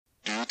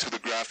to the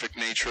graphic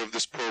nature of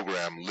this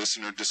program,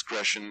 listener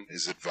discretion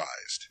is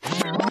advised.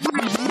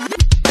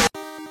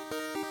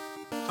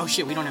 Oh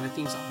shit, we don't have a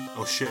theme song.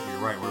 Oh shit, you're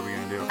right. What are we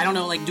gonna do? I don't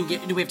know, like, do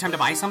we have time to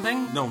buy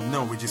something?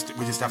 No, we just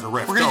have to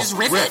riff. We're gonna just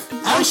riff it?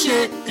 Oh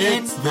shit,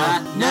 it's the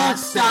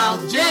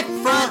Nostalgic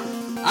Front,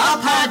 a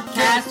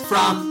podcast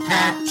from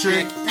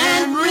Patrick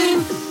and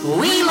Reem.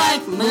 We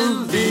like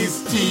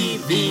movies,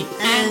 TV,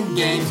 and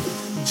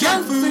games,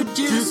 junk food,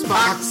 juice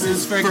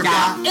boxes,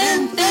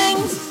 forgotten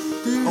things.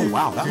 Oh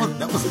wow, that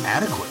was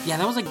adequate. Yeah,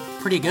 that was, like,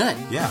 pretty good.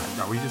 Yeah,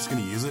 are we just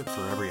gonna use it for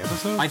every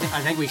episode? I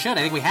think we should.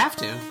 I think we have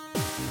to.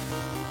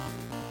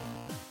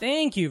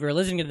 Thank you for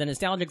listening to the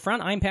Nostalgic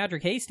Front. I'm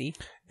Patrick Hasty.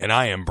 And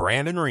I am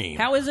Brandon Ream.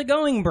 How is it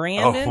going,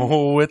 Brandon?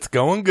 Oh, it's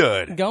going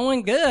good.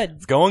 Going good.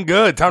 It's going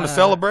good. Time to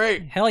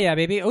celebrate. Hell yeah,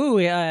 baby. Ooh,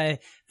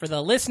 for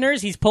the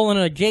listeners, he's pulling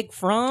a Jake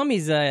Fromm.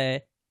 He's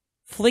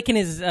flicking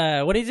his,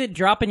 what is it,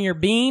 dropping your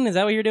bean? Is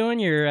that what you're doing?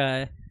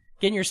 You're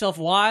getting yourself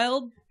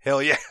wild?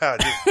 Hell yeah.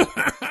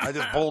 I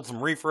just pulled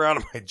some reefer out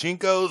of my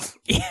Jinkos.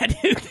 Yeah,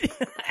 dude.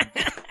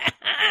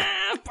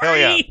 Hell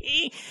yeah.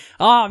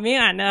 Oh,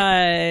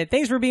 man.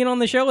 Thanks for being on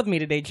the show with me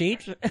today,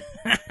 Cheech.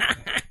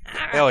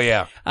 Hell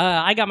yeah.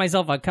 I got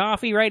myself a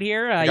coffee right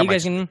here. You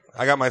guys can...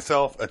 I got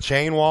myself a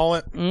chain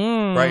wallet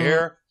right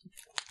here.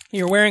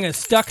 You're wearing a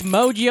Stuck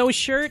Mojo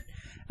shirt.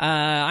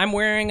 I'm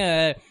wearing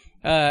a...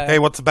 Hey,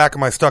 what's the back of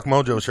my Stuck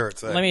Mojo shirt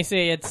say? Let me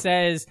see. It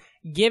says...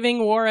 Giving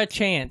war a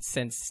chance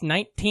since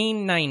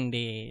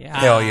 1990.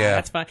 Hell yeah.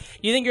 That's fine.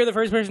 You think you're the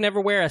first person to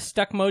ever wear a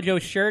Stuck Mojo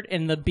shirt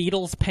and the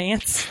Beatles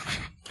pants?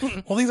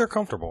 Well, these are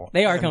comfortable.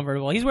 They are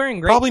comfortable. He's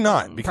wearing great... Probably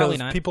not, because Probably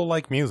not. people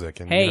like music.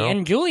 And, Hey, you know,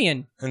 and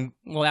Julian. and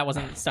Well, that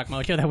wasn't Stuck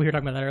Mojo. That we were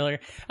talking about that earlier.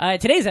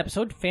 Today's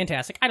episode,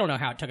 fantastic. I don't know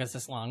how it took us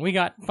this long. We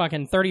got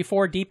fucking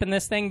 34 deep in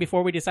this thing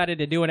before we decided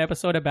to do an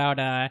episode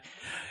about...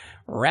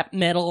 rap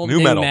metal, new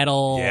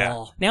metal.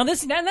 Yeah. Now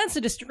that's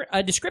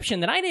a description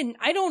that I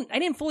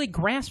didn't fully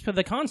grasp of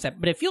the concept,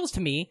 but it feels to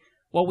me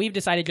what we've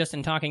decided just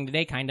in talking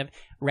today, kind of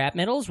rap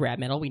metal's rap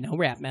metal. We know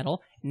rap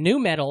metal. New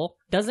metal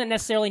doesn't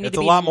necessarily need it's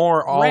to be a lot more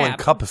rap.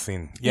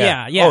 all-encompassing.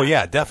 Yeah. Yeah. Oh,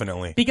 yeah,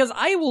 definitely. Because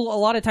I will a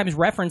lot of times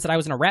reference that I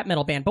was in a rap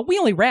metal band, but we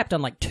only rapped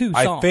on like 2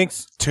 songs. I think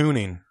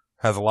tuning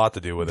has a lot to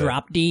do with it.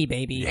 Drop D,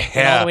 baby. Yeah.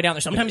 Get all the way down there.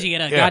 Sometimes you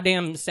get a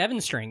goddamn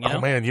 7-string, you know? Oh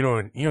man,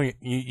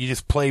 you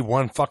just play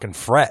one fucking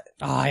fret.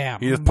 Oh, yeah.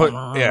 You just put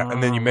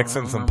and then you mix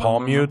in some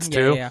palm mutes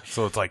too. Yeah.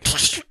 So it's like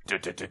You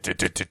take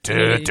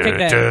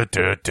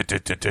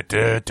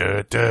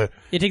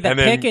that and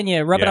then- pick and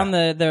you rub it yeah. on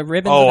the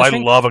ribbons. Oh, of the I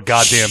string. love a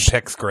goddamn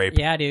pick scrape.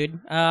 Yeah, dude.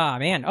 Ah,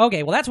 man.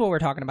 Okay, well, that's what we're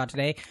talking about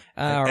today.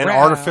 And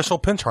artificial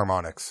pinch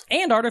harmonics.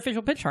 And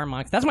artificial pitch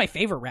harmonics. That's my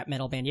favorite rap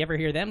metal band. You ever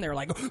hear them? They're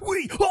like,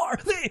 we are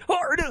the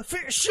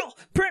artificial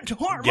pitch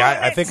harmonics. Yeah,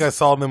 I think I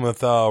saw them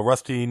with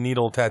Rusty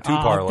Needle Tattoo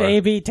Parlor.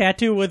 Baby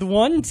tattoo with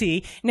 1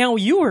 T. Now,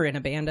 you were in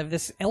a band of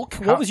this ilk.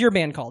 What was your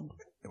band called?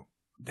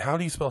 How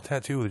do you spell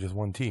tattoo with just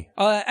 1 T?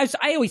 I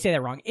always say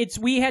that wrong.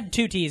 We had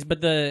 2 T's,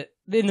 but in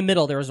the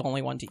middle there was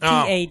only 1 T.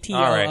 T-A-T-O-O.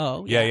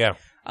 All right. Yeah.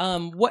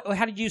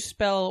 How did you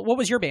spell? What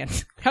was your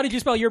band? How did you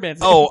spell your band?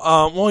 Well,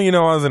 I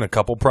was in a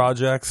couple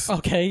projects.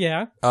 Okay,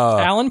 yeah.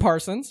 Alan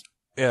Parsons.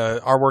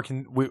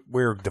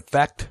 We're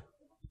Defect.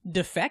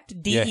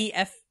 Defect?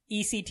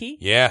 D-E-F-E-C-T?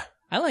 Yeah.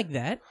 I like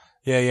that.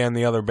 Yeah, and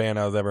the other band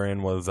I was ever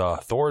in was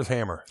Thor's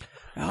Hammer.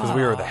 Because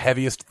we were the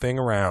heaviest thing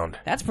around.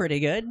 That's pretty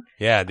good.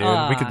 Yeah, dude.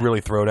 We could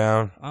really throw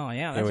down. Oh,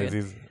 yeah, that's Anyways,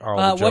 good. these are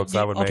all the jokes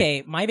I would make.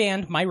 Okay, my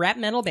band, my rap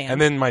metal band.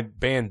 And then my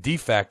band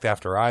Defect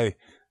after I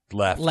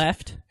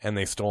left. And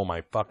they stole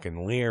my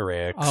fucking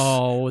lyrics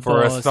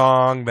for a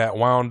song that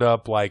wound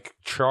up like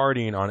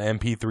charting on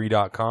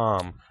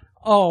mp3.com.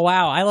 Oh,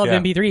 wow. I love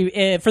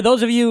MP3. For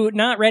those of you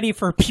not ready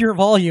for pure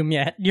volume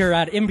yet, you're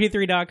at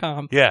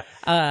mp3.com. Yeah.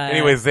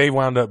 Anyways, they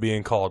wound up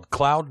being called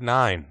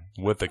Cloud9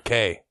 with a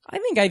K. I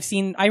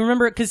think I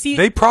remember it because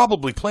they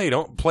probably played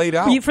out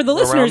for the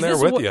listeners. There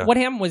with you. What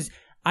happened was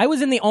I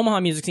was in the Omaha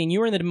music scene. You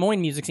were in the Des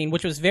Moines music scene,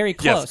 which was very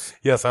close.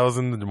 Yes, I was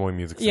in the Des Moines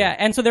music scene. Yeah,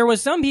 and so there was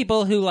some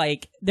people who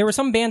there were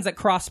some bands that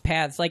crossed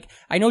paths. Like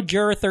I know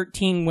Juror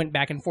 13 went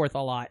back and forth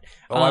a lot.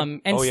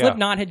 And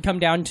Slipknot had come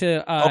down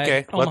to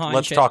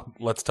Omaha.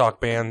 Let's talk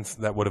bands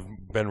that would have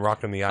been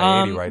rocking the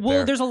I-80 right there.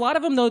 Well, there's a lot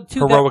of them though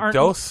too. Heroic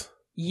Dose.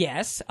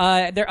 Yes.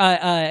 There's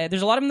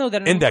a lot of them though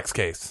that Index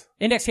Case.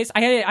 Index Case.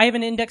 I have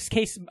an Index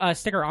Case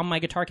sticker on my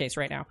guitar case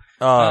right now.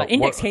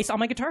 Index Case on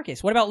my guitar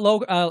case. What about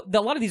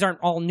a lot of these aren't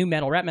all new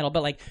metal, rap metal,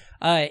 but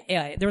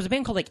there was a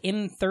band called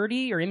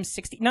M30 or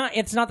M60.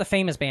 It's not the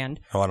famous band,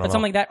 but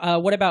something like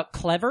that. What about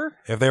Clever?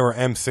 If they were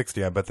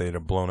M60, I bet they'd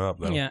have blown up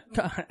though.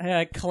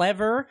 Yeah.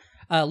 Clever,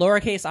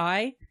 lowercase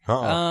I.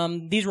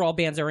 These were all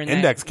bands that were in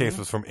Index Case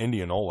was from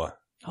Indianola.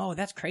 Oh,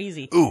 that's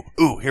crazy. Ooh,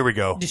 here we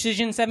go.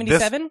 Decision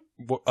 77?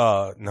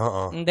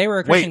 No. They were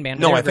a Christian band.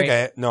 No,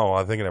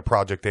 I'm thinking of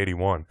Project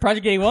 81.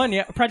 Project 81,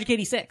 yeah. Project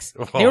 86.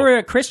 Oh. They were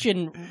a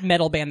Christian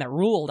metal band that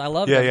ruled. I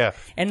love them. Yeah.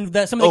 And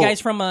some of the guys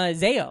from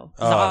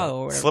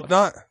Zao.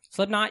 Slipknot?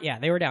 Slipknot, yeah,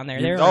 they were down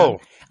there. They were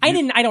I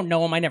don't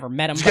know them. I never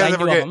met them. Did you guys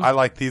ever get? I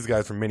like these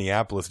guys from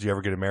Minneapolis. Did you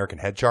ever get American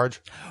Head Charge?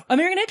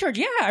 American Head Charge,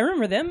 yeah, I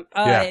remember them.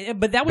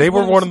 But that was they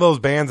were one of those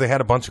bands. They had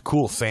a bunch of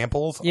cool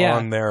samples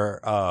on their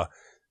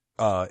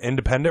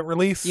independent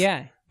release.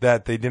 Yeah,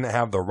 that they didn't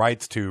have the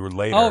rights to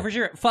later. Oh, for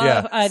sure. So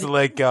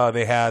like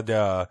they had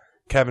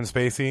Kevin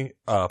Spacey.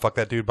 Fuck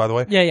that dude, by the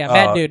way. Yeah,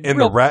 bad dude. In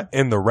the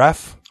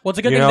ref. Well, it's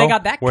a good thing they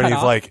got that cut when he's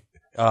off. Like,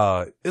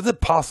 is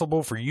it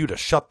possible for you to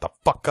shut the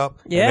fuck up?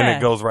 Yeah. And then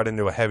it goes right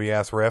into a heavy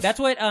ass riff. That's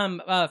what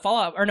not Fall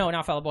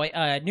Out Boy.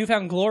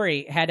 Newfound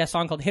Glory had a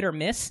song called Hit or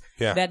Miss.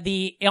 Yeah. That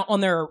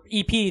on their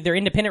EP, their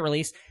independent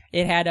release,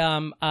 it had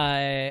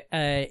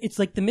it's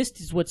like the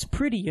mist is what's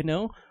pretty, you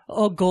know.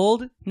 Oh,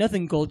 gold,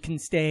 nothing gold can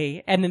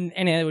stay, and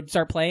it would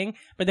start playing.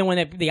 But then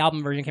when the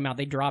album version came out,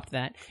 they dropped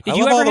that. Did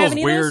you ever have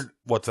any weird? Of those?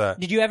 What's that?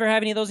 Did you ever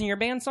have any of those in your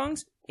band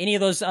songs? Any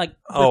of those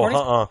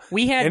recordings?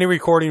 We had any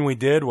recording we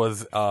did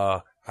was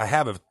I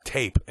have a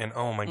tape, and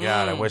oh my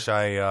god, I wish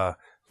I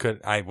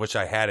wish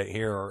I had it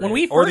here,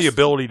 or the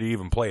ability to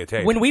even play a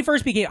tape. When we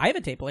first became, I have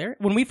a tape player.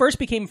 When we first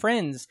became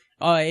friends,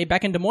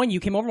 back in Des Moines, you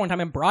came over one time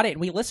and brought it,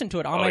 and we listened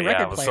to it on my record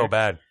player. It was so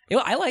bad.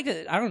 I liked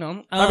it. I don't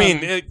know. I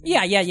mean,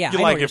 yeah. You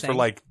like it for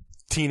like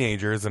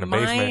teenagers in a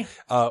basement.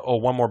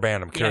 One more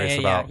band I'm curious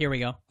about. Here we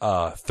go.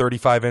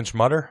 35-inch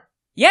Mutter.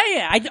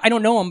 Yeah. I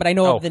don't know them, but I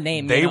know of the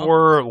name. They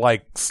were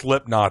like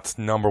Slipknot's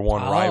number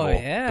one rival. Oh,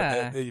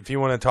 yeah. If you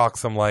want to talk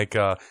some like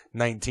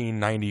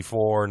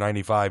 1994,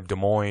 95 Des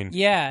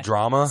Moines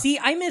drama. See,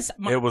 I miss...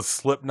 it was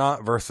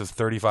Slipknot versus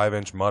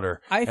 35-inch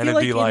Mutter. I feel and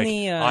it'd be like,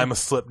 the, I'm a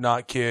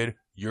Slipknot kid,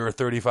 you're a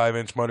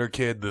 35-inch Mutter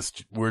kid,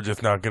 we're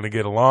just not going to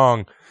get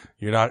along.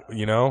 You're not,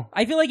 you know?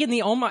 I feel like in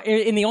the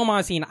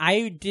Omaha scene,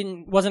 I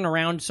wasn't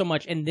around so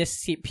much in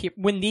this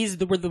when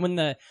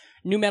the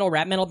new metal,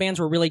 rap metal bands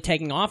were really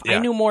taking off. Yeah. I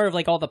knew more of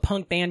like all the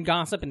punk band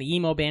gossip and the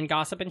emo band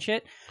gossip and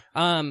shit.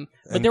 But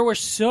there were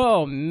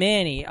so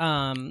many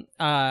bands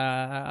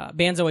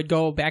that would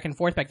go back and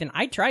forth back then.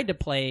 I tried to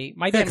play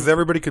my band because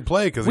everybody could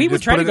play because we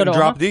would try to go to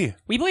Drop D.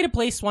 We played a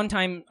place one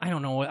time. I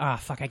don't know. I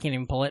can't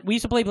even pull it. We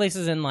used to play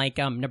places in like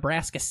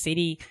Nebraska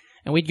City.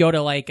 And we'd go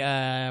to like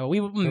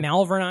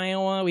Malvern,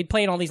 Iowa. We'd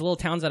play in all these little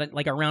towns that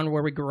like around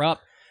where we grew up.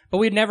 But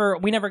we never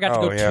got to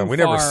go too far. We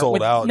never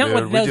sold out, not dude.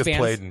 With those we just bands.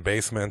 played in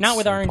basements, not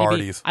with and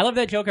parties. I love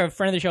that joke. A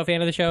friend of the show,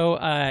 fan of the show,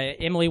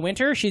 Emily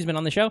Winter. She's been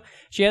on the show.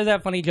 She has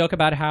that funny joke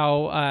about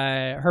how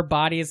her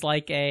body's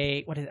like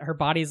a her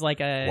body's like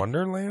a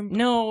Wonderland.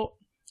 No,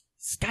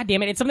 God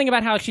damn it! It's something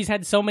about how she's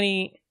had so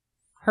many.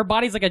 Her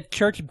body's like a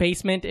church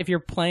basement. If you're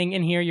playing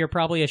in here, you're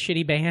probably a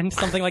shitty band,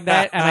 something like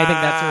that. And I think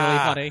that's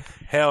really funny.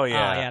 Hell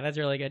yeah! Yeah, that's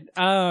really good.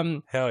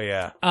 Hell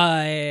yeah!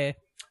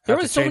 There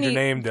was so change your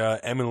name to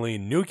Emily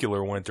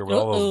Nuclear Winter with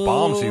all those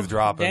bombs she's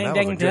dropping. That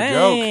was a good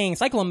joke.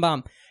 Cyclone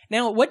bomb.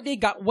 Now, what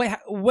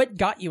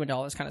got you into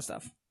all this kind of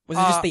stuff? Was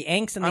it just the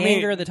angst and the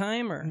anger of the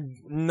time, or?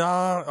 No,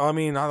 I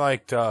mean, I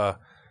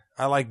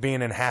like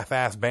being in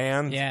half-ass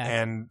bands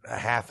and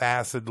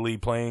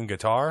half-assedly playing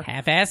guitar.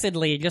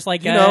 Half-assedly, just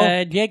like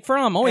Jake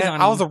Fromm, always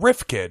on. I was a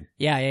riff kid.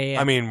 Yeah.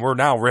 I mean, we're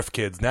now riff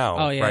kids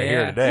now,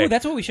 here today. Ooh,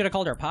 that's what we should have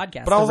called our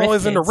podcast. But I was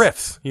always into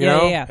riffs, you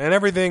know? Yeah. And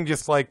everything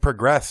just like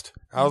progressed.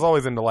 I was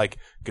always into like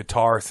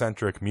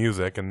guitar-centric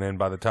music, and then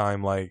by the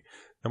time like,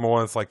 number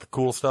one, it's like the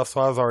cool stuff,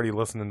 so I was already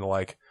listening to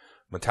like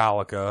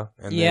Metallica,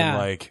 and then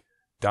like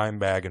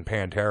Dimebag and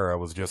Pantera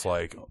was just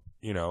like...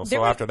 You know,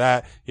 so after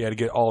that, you had to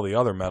get all the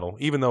other metal,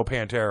 even though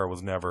Pantera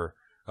was never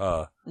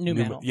new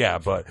metal. Yeah,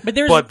 but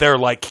they're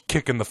like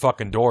kicking the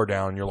fucking door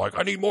down. You're like,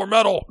 I need more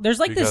metal. There's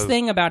like this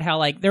thing about how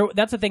like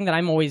that's the thing that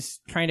I'm always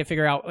trying to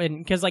figure out, and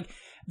because like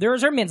there are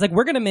certain bands, like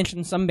we're going to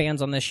mention some bands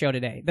on this show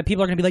today that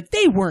people are going to be like,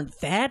 they weren't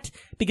that,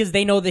 because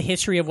they know the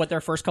history of what their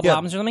first couple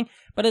albums or something.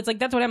 But it's like,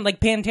 that's what I'm like,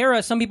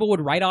 Pantera, some people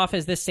would write off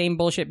as this same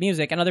bullshit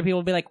music, and other people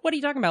would be like, what are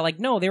you talking about? Like,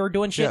 no, they were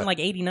doing shit in like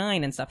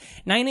 89 and stuff.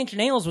 9 Inch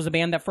Nails was a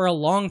band that for a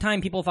long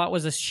time people thought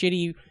was a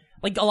shitty,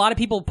 like a lot of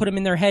people put them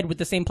in their head with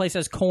the same place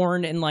as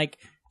Korn and like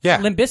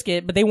Limp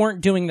Bizkit, but they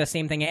weren't doing the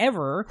same thing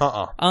ever.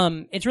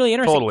 It's really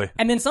interesting. Totally.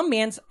 And then some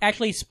bands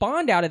actually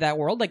spawned out of that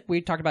world, like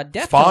we talked about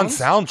Deftones. Spawn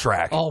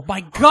soundtrack. Oh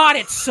my god,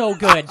 it's so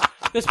good.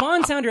 The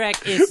Spawn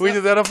soundtrack is... We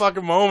just had a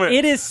fucking moment.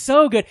 It is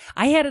so good.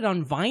 I had it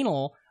on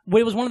vinyl.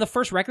 It was one of the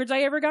first records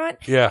I ever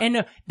got. Yeah.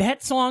 And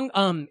that song,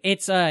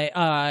 it's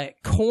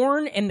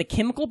Korn and the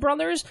Chemical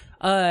Brothers,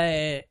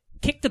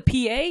 Kick the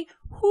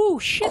PA. Ooh,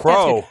 shit,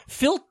 Crow. That's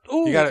good.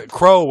 You got it.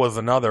 Crow was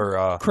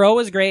another... Crow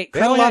was great.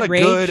 Crow had a lot of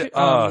good...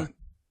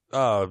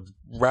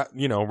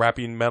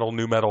 rapping metal,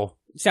 new metal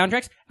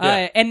soundtracks.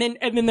 And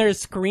then there's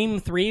Scream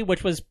 3,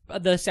 which was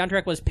the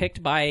soundtrack was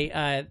picked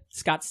by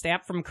Scott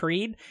Stapp from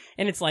Creed,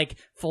 and it's like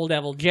Full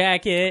Devil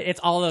Jacket. It's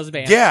all those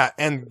bands. Yeah,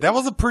 and that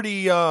was a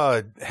pretty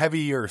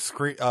heavier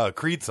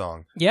Creed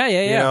song. Yeah.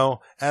 You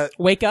know,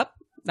 Wake Up.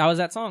 That was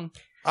that song.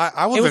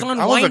 I was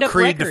a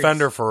Creed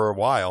defender for a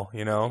while,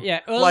 you know?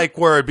 Yeah. Like,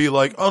 where it'd be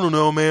like, I don't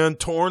know, man,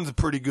 Torn's a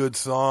pretty good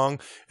song.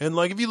 And,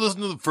 like, if you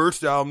listen to the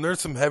first album, there's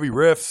some heavy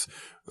riffs.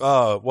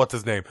 what's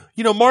his name?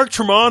 Mark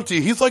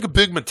Tremonti, he's like a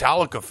big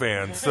Metallica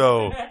fan,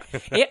 so.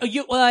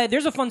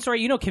 There's a fun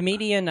story.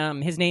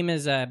 Comedian, his name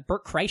is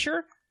Bert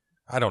Kreischer.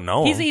 I don't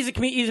know. He's a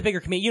bigger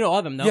comedian. You know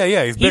of him, though.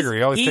 Yeah, he's bigger.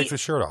 He always takes his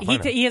shirt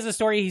off. He has a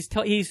story he's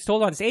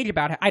told on stage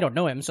about. I don't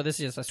know him, so this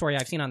is just a story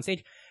I've seen on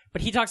stage.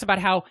 But he talks about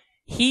how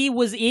he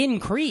was in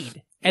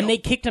Creed, and they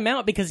kicked him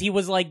out because he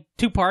was like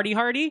too party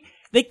hardy.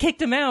 They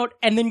kicked him out,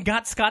 and then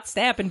got Scott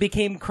Stapp and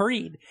became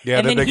Creed. Yeah,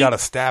 and then they got a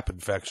Stapp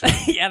infection.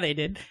 Yeah, they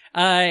did.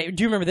 Do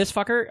you remember this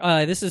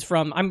fucker? This is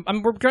from.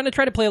 We're going to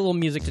try to play a little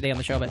music today on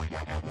the show, but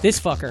this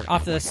fucker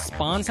off the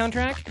Spawn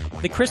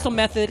soundtrack, the Crystal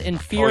Method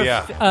and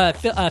Fear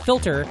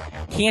Filter.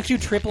 Can't You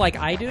Trip Like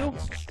I Do?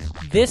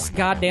 This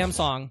goddamn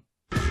song.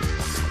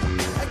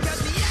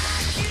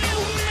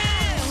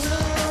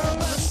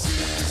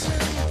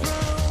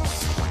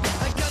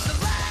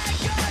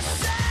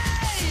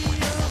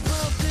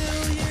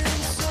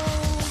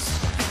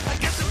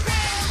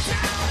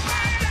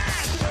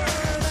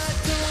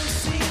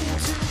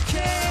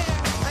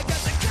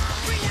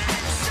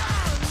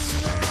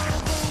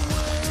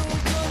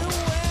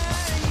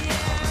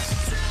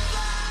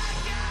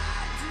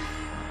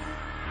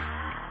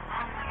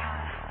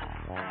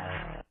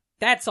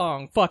 That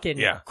song fucking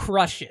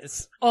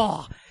crushes.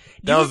 Oh,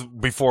 that was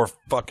before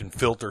fucking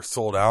Filter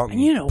sold out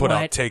and put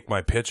out Take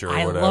My Picture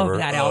or whatever. I love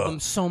that album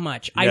so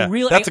much. Yeah,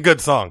 that's a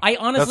good song. I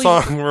honestly,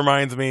 that song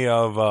reminds me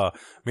of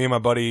me and my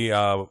buddy.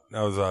 That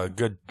was a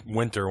good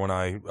winter when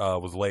I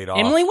was laid off.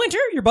 Emily Winter,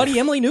 your buddy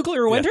Emily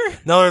Nuclear Winter.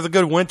 No, there's a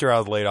good winter I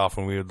was laid off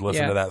when we would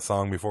listen to that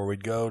song before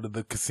we'd go to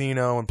the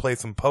casino and play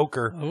some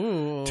poker.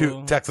 Ooh.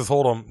 To Texas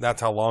Hold'em. That's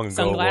how long ago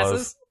Sunglasses? it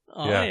was.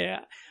 Oh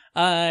yeah.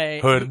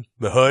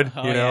 The hood,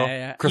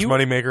 Chris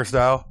Moneymaker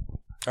style.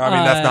 I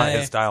mean, that's not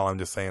his style. I'm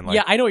just saying.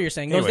 I know what you're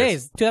saying. Those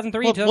days,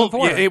 2003,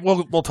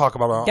 2004. We'll talk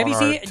about it.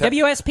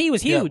 WSP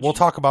was huge. Yeah, we'll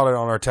talk about it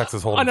on our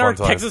Texas Hold'em.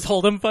 Texas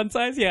Hold'em fun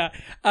size, yeah.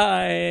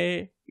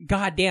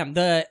 God damn,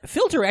 the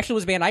Filter actually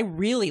was a band I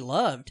really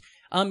loved.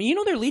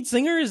 Their lead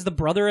singer is the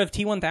brother of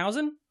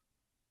T-1000.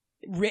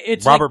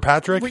 It's Robert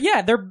Patrick?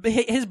 Yeah,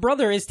 his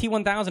brother is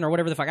T-1000 or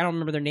whatever the fuck. I don't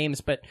remember their names,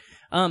 but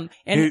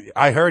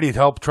I heard he'd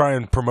help try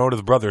and promote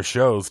his brother's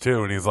shows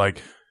too, and he's like,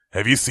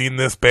 "Have you seen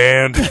this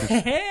band?" And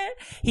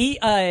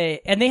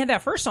they had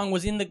that first song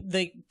was in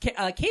the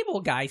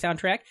Cable Guy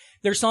soundtrack.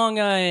 Their song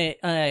we're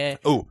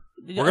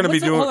gonna be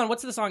doing. Hold on,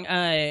 what's the song?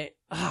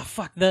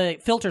 The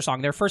Filter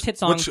song, their first hit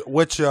song.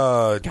 Which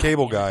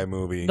Cable Guy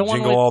movie?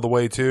 Jingle All the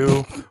Way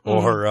Too,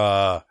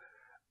 or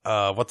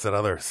what's that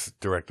other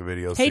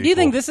direct-to-video? Hey, do you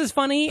think this is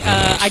funny?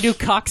 I do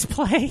Cox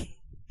Play.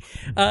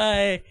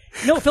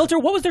 No, Filter.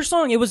 What was their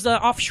song? It was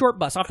off Short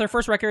Bus, off their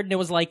first record, and it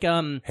was like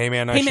Hey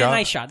Man,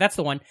 Nice Shot. That's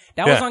the one.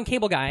 That was on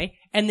Cable Guy,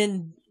 and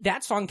then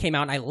that song came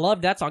out, and I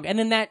loved that song. And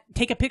then that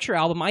Take a Picture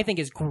album, I think,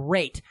 is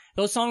great.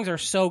 Those songs are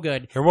so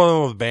good. They're one of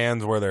those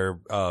bands where their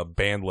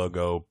band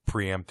logo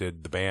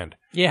preempted the band.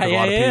 Yeah.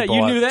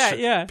 You knew that.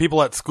 Yeah.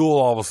 People at school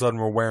all of a sudden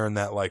were wearing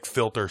that like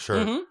Filter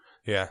shirt. Mm-hmm.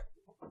 Yeah.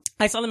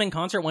 I saw them in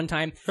concert one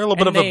time. They're a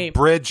little bit of a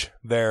bridge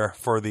there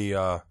for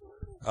the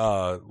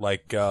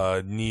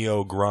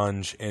neo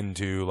grunge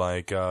into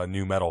like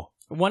new metal.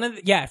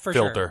 For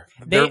Filter.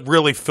 Sure. They're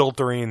really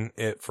filtering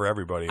it for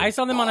everybody. I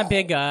saw them on a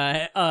big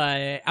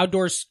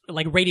outdoors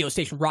like radio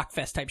station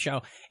Rockfest type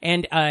show,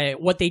 and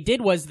what they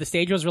did was the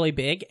stage was really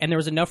big, and there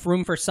was enough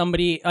room for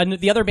somebody.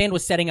 The other band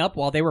was setting up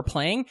while they were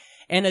playing,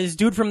 and this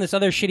dude from this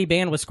other shitty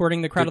band was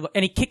escorting the crowd,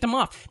 and he kicked him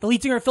off. The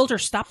lead singer of Filter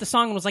stopped the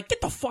song and was like, "Get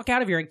the fuck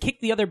out of here!" and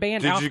kicked the other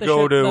band out. Did you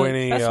go to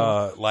any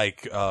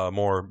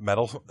more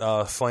metal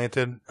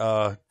slanted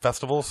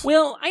festivals?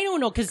 Well, I don't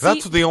know because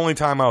that's the only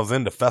time I was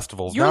into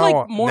festivals.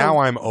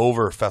 Now I'm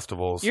over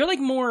festivals. You're like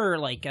more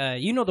like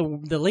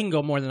the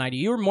lingo more than I do.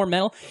 You're more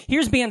metal.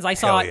 Here's bands I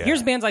saw.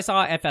 Here's bands I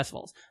saw at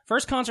festivals.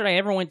 First concert I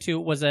ever went to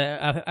was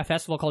a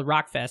festival called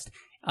Rockfest.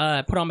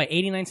 Put on by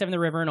 89.7 The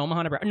River in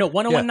Omaha, Nebraska. No,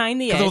 101.9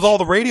 The Edge. Because it was all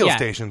the radio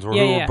stations where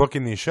we were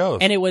booking these shows.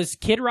 And it was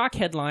Kid Rock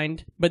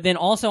headlined, but then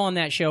also on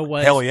that show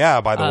was... Hell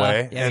yeah, by the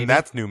way. And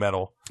that's new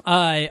metal.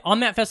 On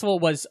that festival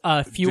was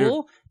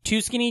Fuel,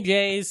 Two Skinny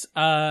Jays,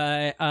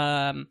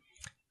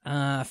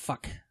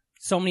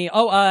 so many.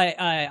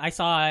 I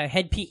saw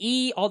Head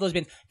PE, all those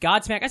bands.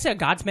 Godsmack. I saw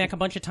Godsmack a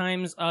bunch of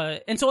times.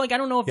 And so, like, I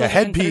don't know if those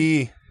Head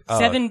PE.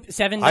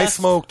 Seven. I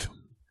smoked.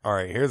 All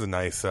right, here's a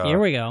nice. Here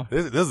we go.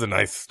 This is a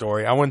nice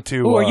story. I went to.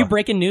 Ooh, are you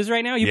breaking news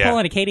right now? You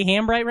pulling a Katie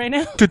Hambright right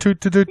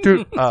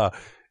now?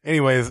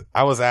 Anyways,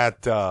 I was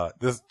at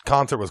this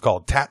concert was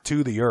called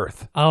Tattoo the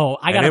Earth. Oh,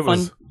 I got a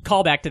fun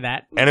callback to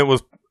that. And it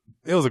was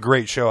a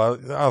great show.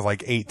 I was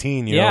like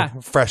 18, you know,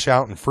 fresh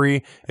out and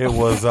free. It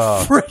was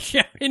fresh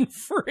out and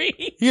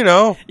free. You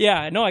know.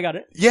 Yeah, no, I got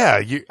it.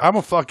 Yeah, I'm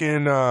a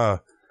fucking.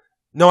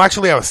 No,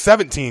 actually, I was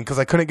 17 because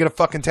I couldn't get a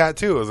fucking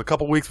tattoo. It was a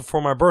couple weeks before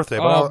my birthday,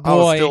 but I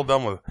was still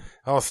done with.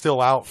 I was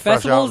still out,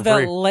 festivals fresh out and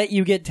free. That let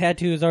you get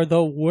tattoos are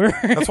the worst.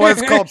 That's why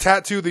it's called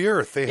Tattoo the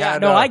Earth. They had.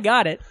 No, I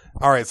got it.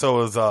 All right, so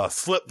it was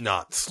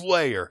Slipknot,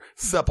 Slayer,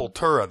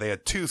 Sepultura. They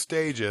had 2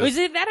 stages. Is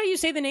it that how you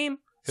say the name?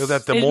 It was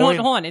at Des Moines.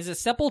 No, hold on. Is it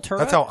Sepultura?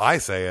 That's how I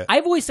say it.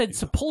 I've always said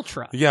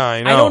Sepultura. Yeah,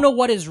 I know. I don't know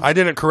what is. I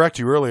didn't correct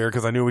you earlier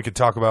because I knew we could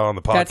talk about it on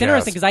the podcast. That's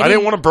interesting because I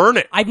didn't want to burn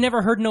it. I've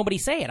never heard nobody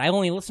say it. I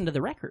only listened to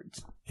the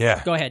records.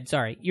 Yeah. Go ahead.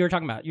 Sorry. You were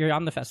talking about, you're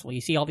on the festival.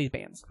 You see all these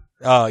bands.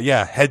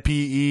 Yeah. Head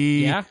PE.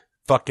 Yeah.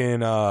 Fucking,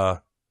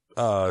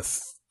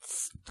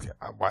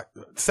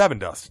 Seven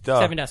Dust.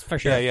 Seven Dust, for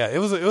sure. Yeah. It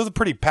was a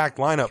pretty packed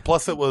lineup.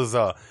 Plus it was,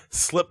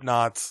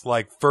 Slipknot's,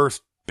 like,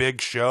 first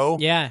big show.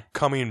 Yeah.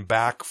 Coming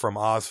back from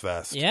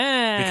Ozfest.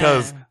 Yeah.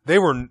 Because they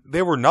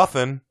were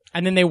nothing.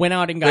 And then they went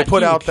out and got They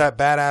put huge. out that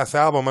badass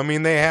album. I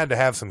mean, they had to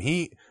have some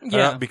heat.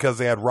 Yeah. Because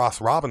they had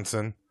Ross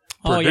Robinson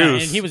Oh, produce.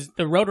 yeah. And he was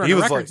the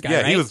Roadrunner Records guy, yeah,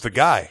 right? he was the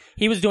guy.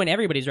 He was doing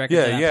everybody's records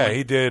at that Yeah, point.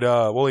 he did,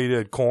 he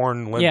did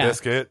Korn, Limp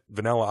Bizkit,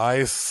 Vanilla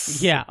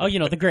Ice. Yeah. Oh,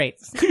 the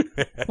greats.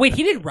 Wait,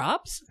 he did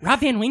Rob's?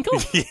 Rob Van Winkle?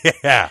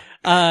 Yeah.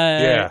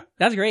 Yeah.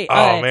 That's great.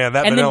 Oh, man,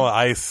 that and then Vanilla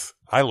Ice,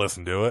 I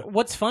listened to it.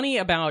 what's funny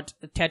about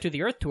Tattoo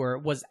the Earth tour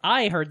was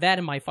I heard that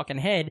in my fucking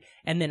head,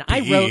 and then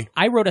I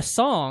wrote a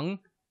song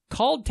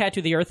called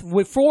Tattoo the Earth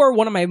for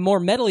one of my more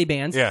metally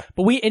bands. Yeah.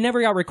 But it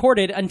never got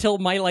recorded until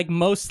my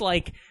most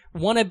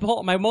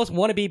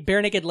wannabe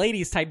bare naked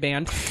ladies type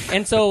band.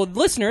 And so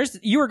listeners,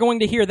 you are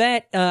going to hear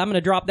that. I'm going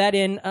to drop that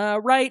in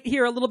right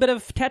here, a little bit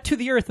of Tattoo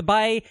the Earth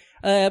by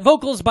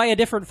vocals by a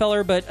different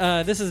feller, but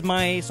this is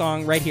my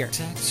song right here.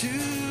 Tattoo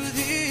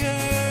the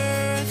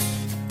earth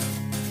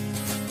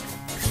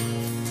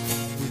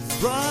with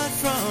blood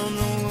from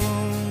the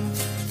womb.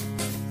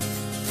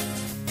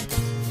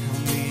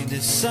 Help me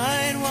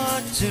decide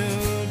what to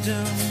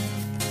do.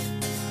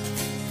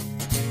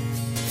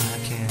 I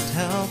can't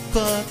help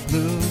but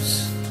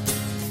lose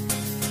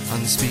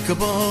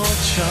unspeakable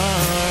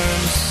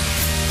charms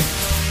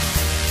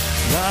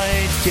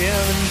light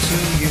given to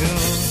you.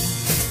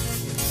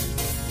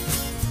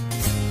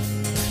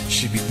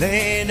 Should be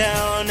laid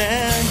down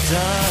and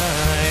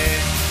die.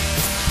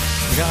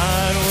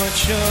 God, what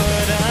should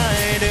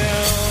I do?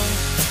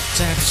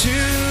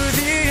 Tattoo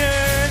the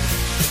earth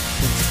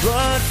with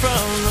blood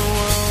from the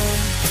womb.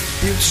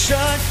 You've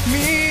shut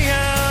me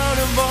out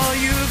of all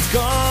you've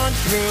gone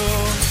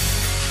through.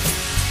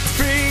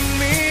 Bring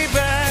me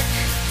back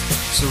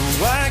so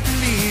I can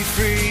be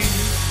free.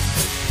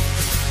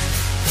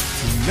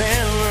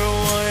 Remember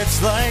what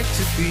it's like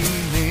to be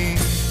me.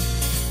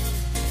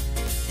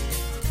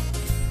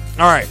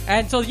 All right.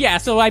 And so,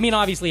 I mean,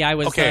 obviously I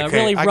was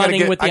really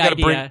running with the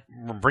idea.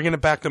 We're bringing it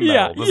back to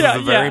metal. This is a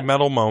very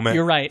metal moment.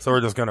 You're right. So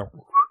we're just going to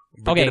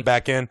bring it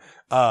back in.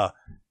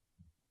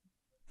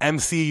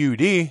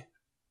 MCUD.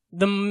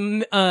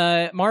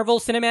 The Marvel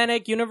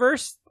Cinematic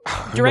Universe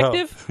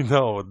directive?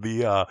 No,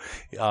 the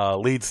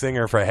lead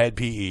singer for Head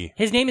PE.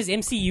 His name is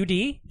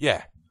MCUD?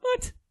 Yeah.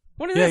 What?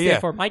 What does that stand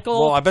for? Michael?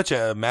 Well, I bet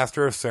you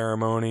Master of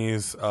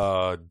Ceremonies,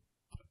 I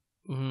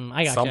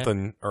got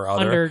something or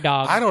other.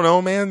 Underdog. I don't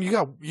know, man. You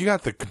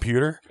got the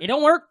computer. It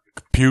don't work.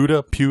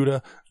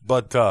 Pewta.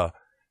 But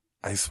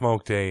I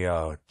smoked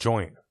a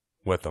joint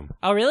with him.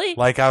 Oh, really?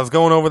 Like, I was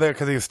going over there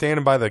because he was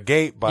standing by the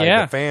gate by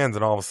Yeah. the fans,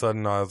 and all of a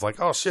sudden I was like,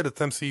 oh, shit,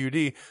 it's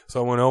MCUD.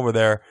 So I went over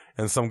there,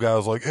 and some guy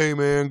was like, hey,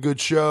 man, good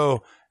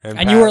show.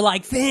 And you were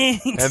like,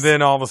 thanks. And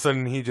then all of a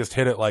sudden he just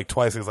hit it like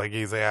twice. He's like,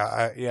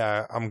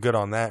 yeah, I'm good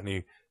on that. And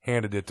he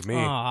handed it to me.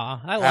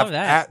 Aw, I love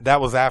that.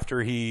 That was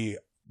after he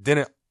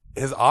didn't.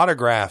 His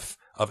autograph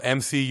of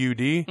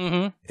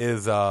MCUD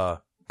is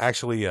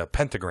actually a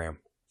pentagram.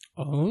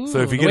 Oh, So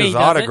if you the get way his he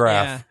does it,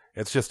 autograph,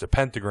 it's just a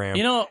pentagram.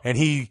 And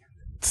he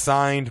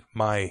signed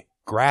my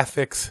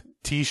graphics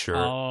T-shirt.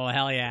 Oh,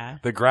 hell yeah!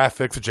 The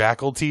graphics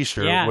Jackal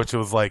T-shirt, which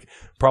was like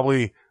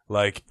probably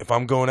like if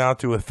I'm going out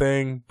to a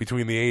thing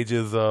between the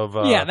ages of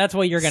that's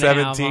what you're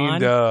gonna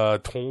 17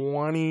 have to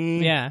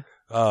 20. Yeah.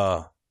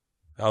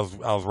 I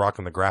was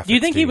rocking the graphics. Do you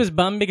think he team. was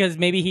bummed because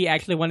maybe he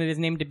actually wanted his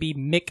name to be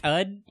Mick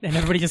Udd and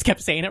everybody just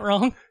kept saying it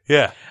wrong?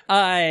 Yeah.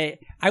 I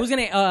was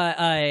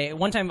gonna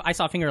one time I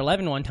saw Finger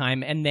 11 one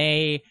time and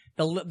the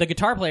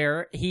guitar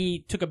player,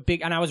 he took a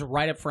big, and I was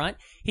right up front,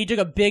 he took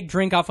a big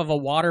drink off of a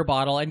water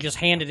bottle and just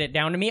handed it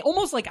down to me,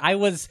 almost like I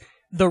was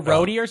the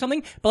roadie or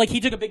something, but like he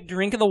took a big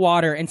drink of the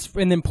water and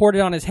then poured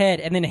it on his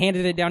head and then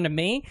handed it down to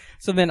me.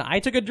 So then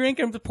I took a drink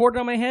and poured it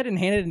on my head and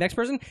handed it to the next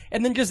person,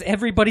 and then just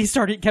everybody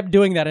kept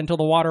doing that until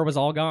the water was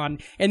all gone,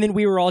 and then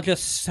we were all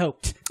just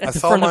soaked at the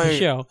front of the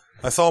show.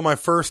 I saw my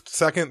first,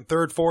 second,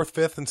 third, fourth,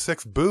 fifth, and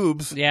sixth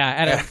boobs. Yeah,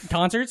 at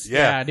concerts?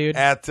 Yeah, dude.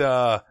 At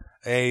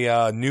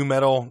a new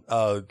metal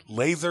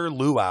Laser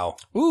Luau.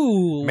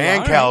 Ooh.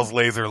 Mancow's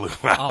Laser Luau.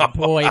 Oh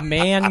boy,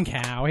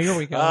 Mancow. Here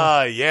we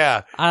go.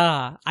 Yeah.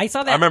 I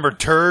saw that. I remember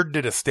Turd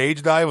did a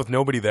stage dive with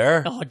nobody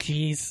there. Oh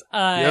jeez.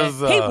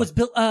 Hey,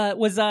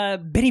 was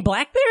Benny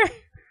Black there?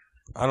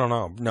 I don't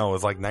know. No, it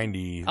was like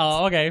 90.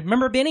 Oh, okay.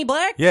 Remember Benny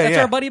Black? Yeah, That's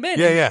our buddy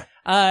Benny.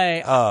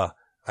 Yeah.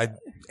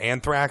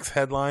 Anthrax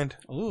headlined.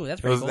 Ooh,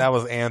 that's pretty cool. That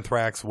was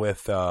Anthrax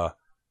with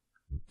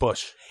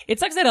Bush. It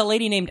sucks that a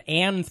lady named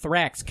Anne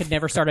Thrax could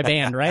never start a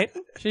band, right?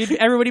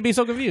 Everybody be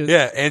so confused.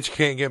 Yeah, and she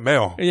can't get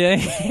mail. Yeah.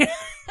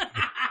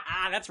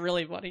 That's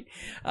really funny.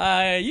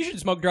 You should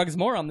smoke drugs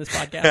more on this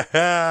podcast.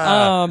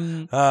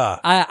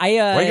 Why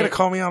are you gonna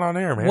call me out on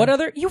air, man? What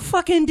other? You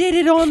fucking did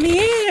it on the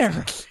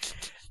air.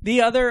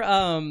 The other,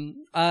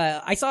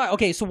 I saw.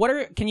 Okay, so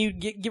can you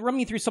run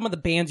me through some of the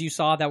bands you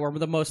saw that were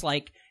the most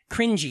like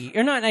cringy,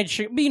 or not? But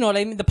you know what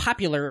I mean. The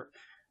popular.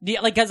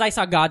 Because I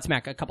saw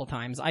Godsmack a couple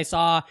times. I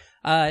saw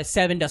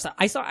Seven Dust.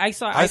 I saw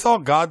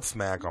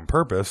Godsmack on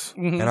purpose,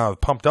 and I was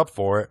pumped up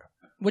for it.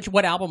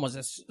 What album was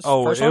this? It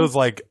was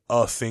like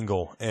a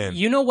single, and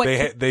you know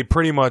what? They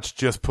pretty much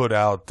just put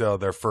out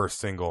their first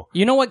single.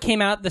 You know what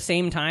came out at the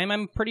same time?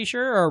 I'm pretty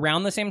sure, or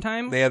around the same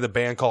time. They had the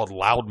band called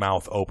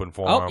Loudmouth open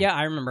for them. Oh yeah,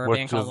 I remember a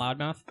band called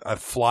Loudmouth.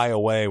 Fly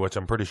Away, which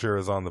I'm pretty sure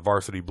is on the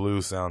Varsity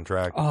Blues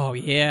soundtrack. Oh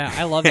yeah,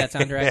 I love that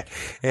soundtrack.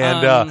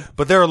 And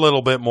but they're a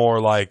little bit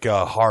more like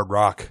hard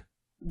rock.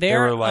 They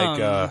were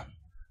like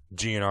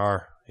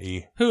GNR.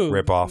 Who?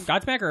 Ripoff.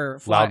 Godsmack or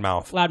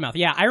Loudmouth? Loudmouth.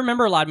 Yeah, I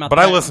remember Loudmouth. But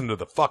I listened to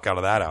the fuck out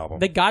of that album.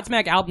 The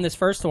Godsmack album, this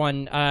first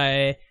one,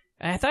 I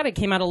thought it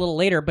came out a little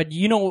later, but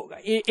you know,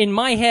 in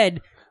my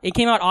head, it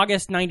came out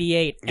August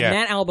 98, and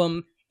that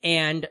album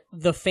and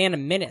The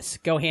Phantom Menace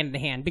go hand in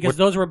hand, because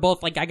those were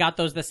both, like, I got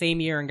those the same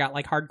year and got,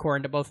 like, hardcore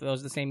into both of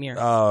those the same year.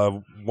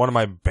 One of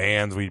my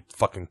bands, we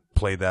fucking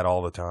played that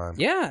all the time.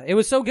 Yeah, it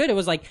was so good. It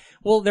was like,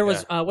 well, there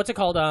was, what's it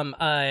called,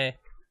 I'm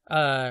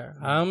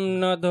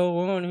not the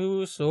one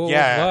who so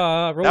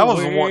that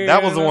was the one.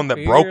 That was the one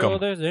that broke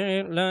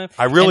them.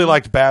 I really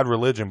liked Bad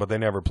Religion, but they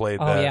never played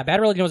that. Oh yeah,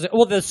 Bad Religion was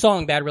the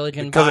song Bad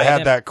Religion because it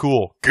had that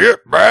cool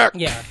 "Get Back."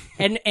 Yeah,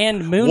 and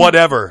Moon.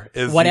 Whatever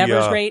is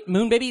great.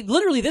 Moon Baby.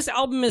 Literally, this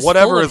album is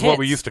Whatever full of is hits. What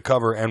we used to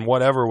cover, and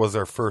Whatever was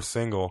their first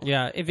single.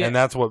 Yeah, and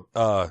that's what.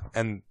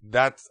 And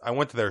that's I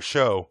went to their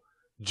show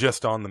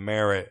just on the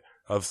merit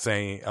of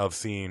seeing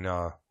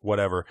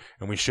Whatever,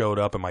 and we showed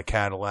up in my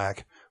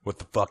Cadillac with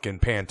the fucking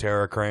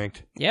Pantera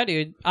cranked. Yeah,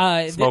 dude.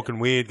 Smoking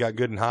weed, got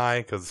good and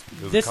high because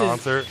it was a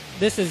concert.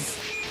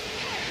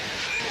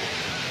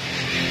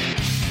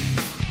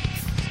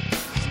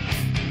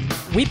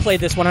 We played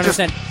this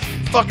 100%.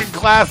 Fucking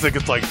classic.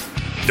 It's like,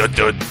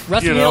 dud.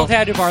 Rusty Needle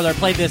Tattoo Parlor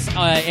played this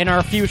in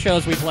our few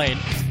shows we played.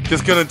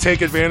 Just gonna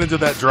take advantage of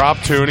that drop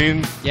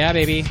tuning. Yeah,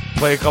 baby.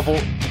 Play a couple.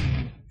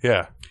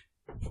 Yeah.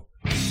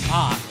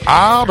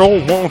 I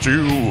don't want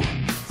you.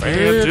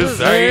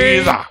 Fantasies.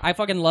 I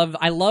fucking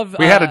love.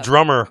 We had a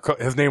drummer.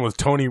 His name was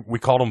Tony. We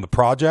called him the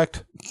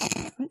Project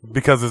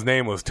because his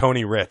name was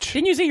Tony Rich.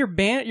 Didn't you say your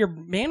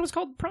band was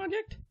called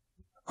Project?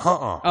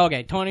 Oh,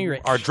 okay, Tony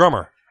Rich. Our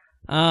drummer.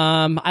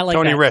 I like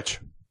Tony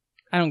Rich.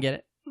 I don't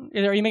get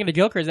it. Are you making a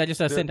joke or is that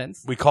just a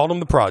sentence? We called him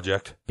the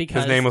Project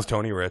because his name was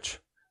Tony Rich.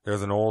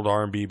 There's an old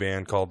R&B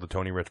band called the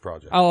Tony Rich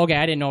Project. Oh, okay.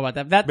 I didn't know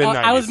about that.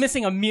 I was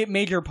missing a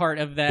major part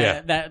of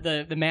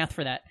the math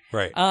for that.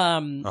 Right.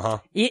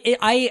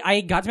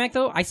 Godsmack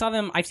though,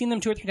 I've seen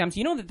them 2 or 3 times.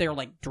 You know that their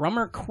like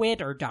drummer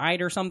quit or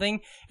died or something,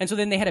 and so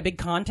then they had a big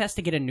contest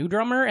to get a new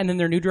drummer, and then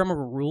their new drummer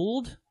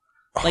ruled.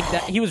 Like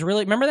that, he was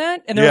really remember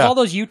that, and there's all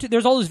those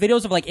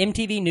videos of like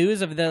MTV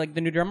News of the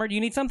new drummer. Do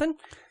you need something?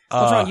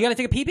 What's wrong? You gotta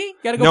take a pee-pee? You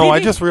gotta go No, pee-pee? I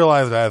just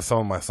realized I have some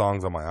of my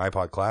songs on my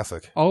iPod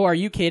Classic. Oh, are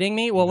you kidding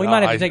me? Well, we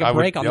might have to take a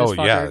break on this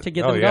fucker to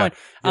get them going.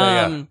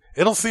 Yeah.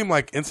 It'll seem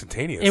like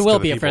instantaneous. It will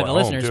be for the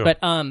listeners. Too. But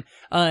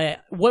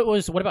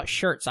what about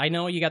shirts? I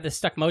know you got this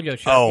Stuck Mojo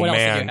shirt. Oh, what man.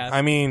 else did you have?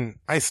 I mean,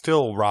 I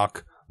still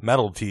rock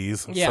metal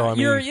tees. Yeah, so, I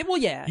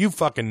mean, you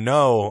fucking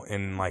know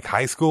in like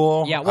high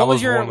school. Yeah, what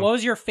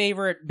was your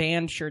favorite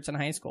band shirts in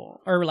high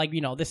school? Or like,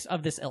 this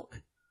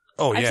ilk?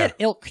 Oh, I said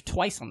ilk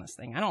twice on this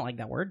thing. I don't like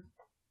that word.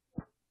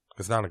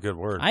 It's not a good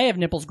word. I have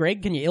nipples,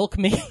 Greg. Can you ilk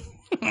me?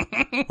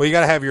 Well, you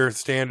got to have your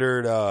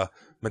standard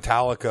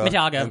Metallica and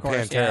of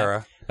course, Pantera.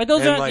 Yeah. But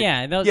those aren't,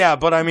 Yeah,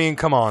 but I mean,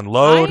 come on,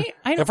 Load.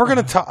 If we're going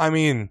to talk, I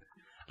mean,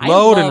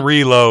 Load and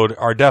Reload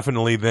are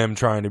definitely them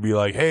trying to be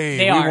like,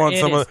 hey,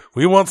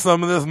 we want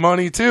some of this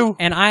money too.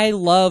 And I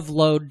love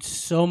Load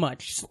so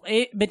much.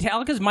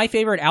 Metallica's my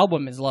favorite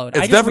album is Load.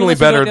 It's definitely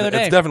better.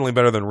 It's definitely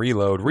better than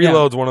Reload.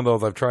 Reload's one of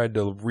those I've tried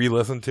to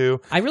re-listen to.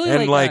 I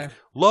really like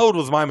Load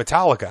was my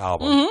Metallica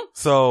album,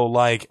 so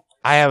like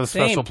I have a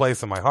special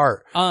place in my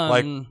heart.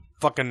 Like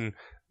fucking,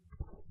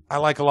 I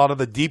like a lot of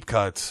the deep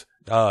cuts.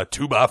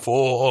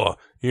 2x4,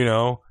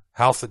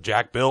 House that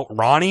Jack built.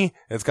 Ronnie,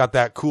 it's got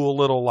that cool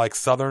little like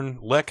southern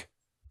lick.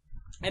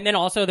 And then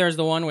also there's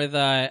the one with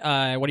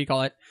what do you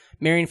call it?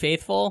 Marion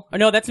Faithful. Oh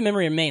no, that's A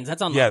Memory Remains.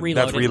 That's on Reload.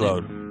 That's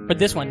Reload. But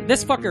this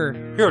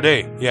fucker. Hero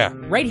Day, yeah.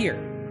 Right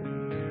here.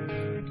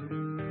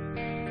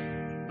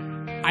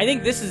 I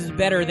think this is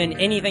better than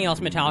anything else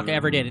Metallica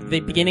ever did. The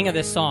beginning of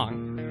this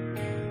song.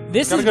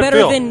 This is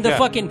better than the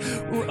fucking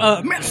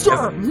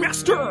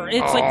Master.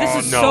 It's like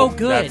this is so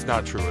good. That's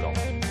not true at all.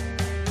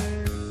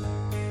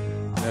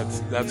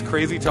 That's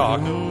crazy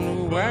talk.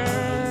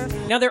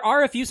 Now there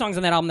are a few songs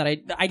on that album that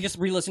I just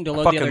re-listened to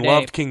Load the other day. Fucking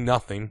loved King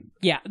Nothing.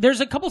 Yeah,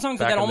 there's a couple songs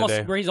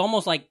that where he's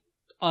almost like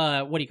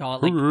what do you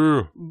call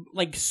it?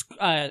 Like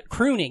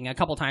crooning a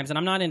couple times, and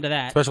I'm not into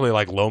that. Especially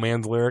like Low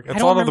Man's lyric.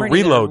 It's all of the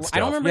Reload stuff. I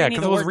don't remember yeah, any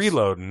of because the it was words.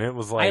 Reload, and it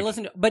was like I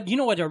listened, but you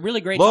know what? A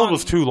really great Load song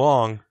was too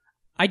long.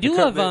 I do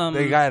love.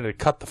 They got to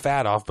cut the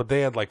fat off, but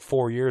they had like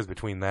 4 years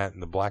between that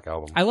and the Black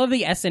Album. I love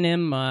the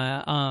S&M.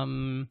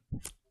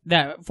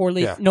 That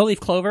 4-leaf No Leaf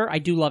Clover. I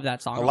do love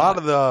that song. A lot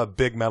of the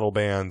big metal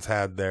bands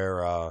had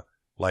their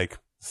like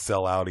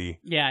sell-outy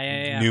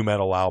new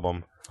metal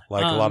album.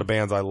 Like a lot of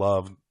bands I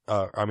love.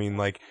 I mean,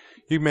 like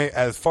you may,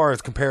 as far as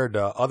compared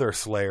to other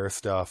Slayer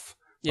stuff,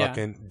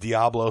 fucking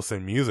Diablos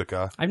and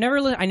Musica. I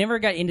never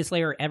got into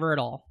Slayer ever at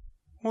all.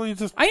 Well, you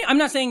just. I'm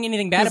not saying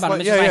anything bad about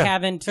it. It's just I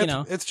haven't. You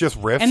know, it's just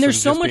riffs and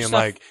there's so much being stuff.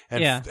 Like,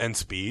 and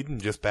speed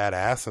and just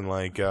badass and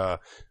like.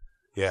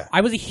 Yeah,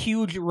 I was a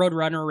huge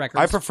Roadrunner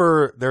Records. I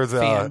prefer there's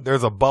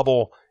a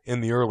bubble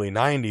in the early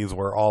 90s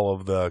where all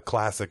of the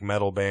classic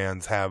metal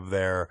bands have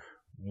their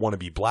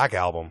wannabe Black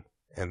Album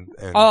and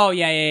a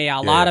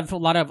lot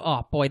of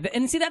oh boy,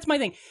 and see that's my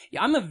thing.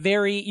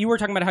 You were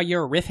talking about how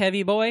you're a riff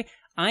heavy boy.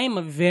 I am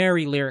a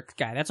very lyric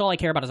guy. That's all I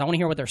care about is I want to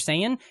hear what they're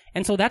saying,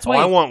 and so that's why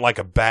I want like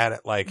a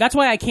bad like. That's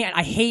why I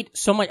hate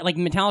so much like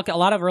Metallica. A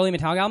lot of early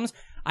Metallica albums.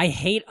 I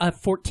hate a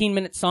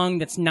 14-minute song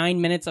that's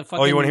 9 minutes of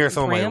fucking. Oh, you want to hear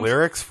some of my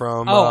lyrics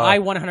from? I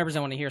 100%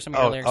 want to hear some of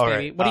your lyrics, baby.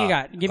 Right. What do you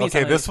got? Give me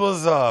some. Okay, this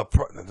was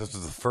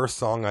the first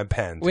song I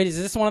penned. Wait, is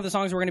this one of the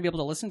songs we're going to be able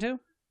to listen to?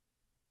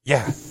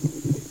 Yeah.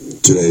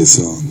 Today's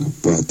song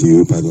brought to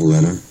you by the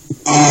letter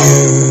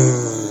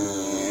R.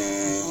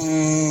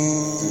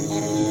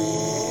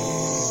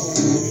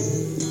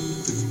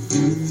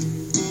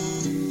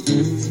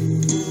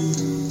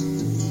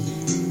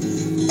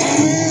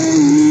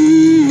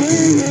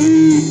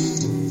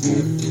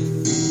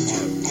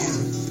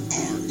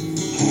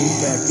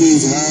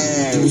 These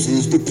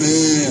houses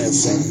prepare.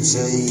 Some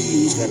say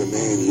he's got a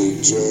manly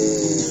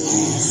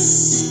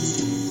chest.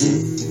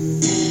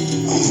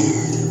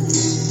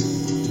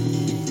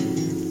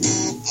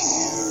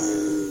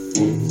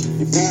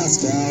 He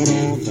passed out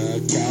on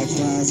the couch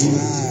last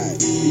night.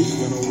 He's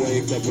gonna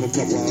wake up in a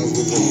couple hours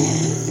with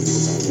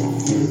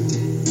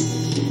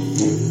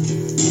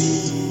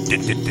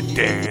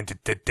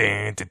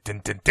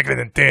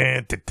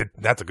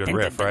That's a good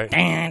riff, right?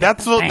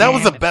 That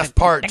was the best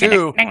part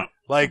too.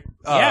 Like,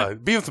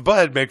 Beavis and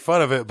Butthead make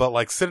fun of it, but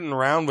like sitting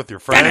around with your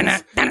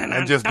friends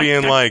and just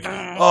being like,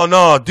 oh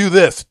no, do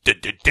this.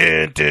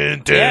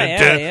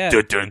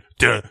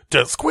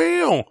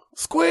 Squeal,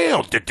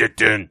 squeal.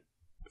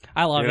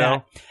 I love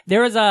that.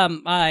 There was,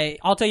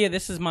 I'll tell you,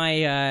 this is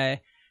my,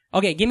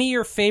 okay, give me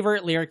your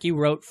favorite lyric you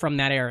wrote from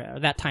that era,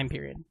 that time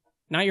period.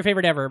 Not your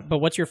favorite ever, but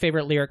what's your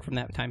favorite lyric from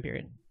that time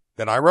period?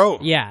 That I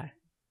wrote? Yeah.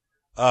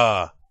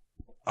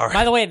 All right.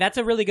 By the way, that's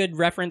a really good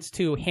reference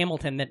to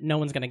Hamilton that no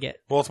one's going to get.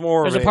 Well, it's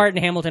more. There's a part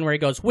in Hamilton where he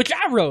goes, which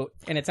I wrote,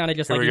 and it sounded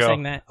just like you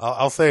saying that.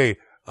 I'll say,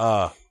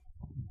 the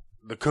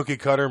cookie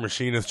cutter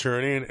machine is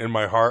churning, in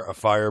my heart a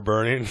fire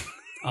burning.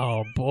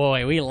 Oh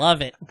boy, we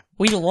love it.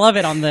 We love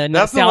it on the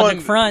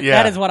nostalgic front.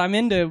 Yeah. That is what I'm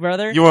into,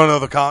 brother. You want to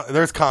know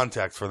there's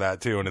context for that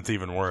too, and it's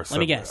even worse. Let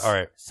me guess. All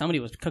right, somebody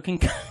was cooking.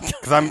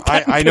 Because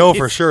I know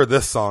for sure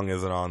this song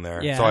isn't on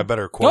there, so I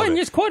better quote it. Go ahead and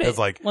just quote it. It's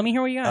like, let me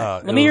hear what you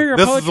got. Let me hear your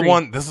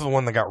poetry. This is the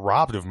one that got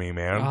robbed of me,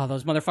 man. Oh,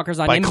 those motherfuckers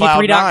on by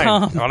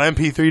MP3.com. on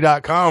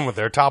MP3.com with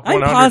their top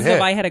 100 I'm positive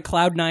hit. I had a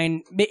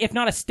Cloud9, if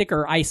not a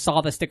sticker, I saw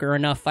the sticker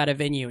enough at a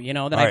venue,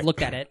 that I've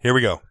looked at it. Here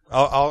we go.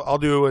 I'll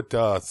do it.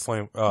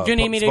 Slam. Do you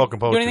need me to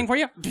do anything for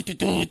you?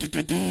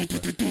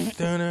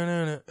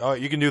 Oh,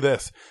 you can do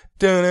this.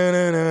 All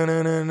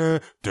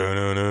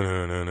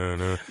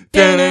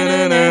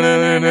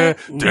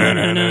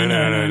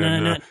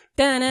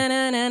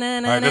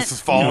right, this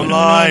is Fall in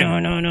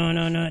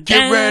Line.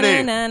 Get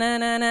ready.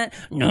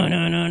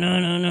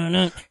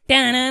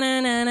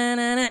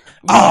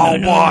 I'll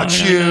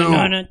watch you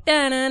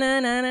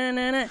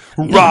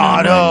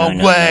rot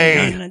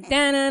away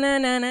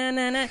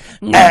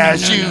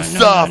as you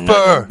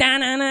suffer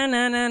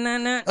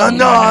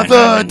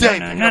another day.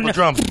 Pick up a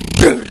drum.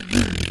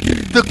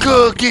 The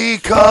cookie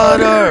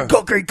cutter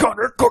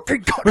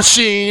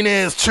machine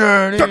is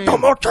churning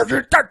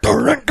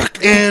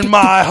in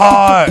my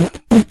heart.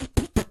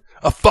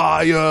 A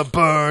fire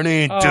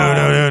burning.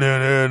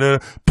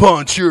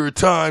 Punch your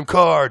time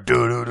card.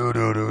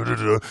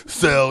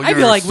 Sell I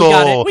feel like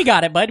soul. we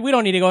got it, bud. We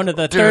don't need to go into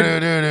the third. We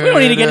don't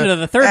need to get into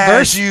the third verse.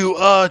 As you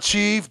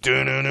achieve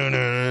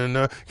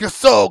your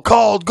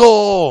so-called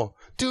goal.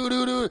 And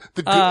then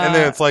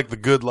it's like the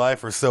good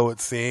life, or so it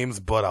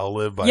seems, but I'll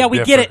live by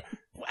we get it.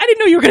 I didn't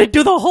know you were going to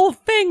do the whole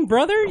thing,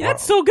 brother.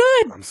 That's so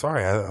good. I'm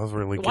sorry. I was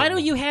really good. Why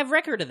don't you have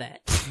record of that?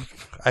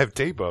 I have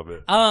tape of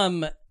it.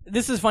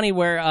 This is funny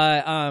where,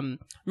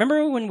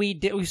 remember when we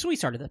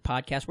started the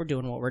podcast, we're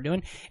doing what we're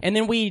doing, and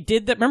then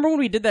remember when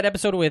we did that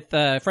episode with,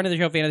 friend of the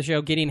show, fan of the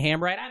show, Gideon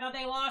Hambright? I thought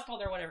they lost all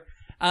their whatever.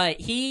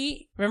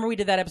 Remember we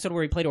did that episode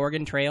where we played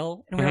Oregon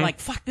Trail, and we were like,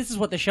 fuck, this is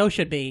what the show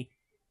should be.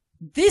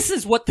 This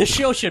is what the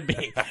show should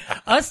be.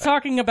 Us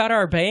talking about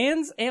our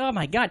bands. Oh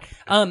my God.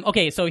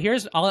 Okay, so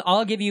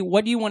I'll give you,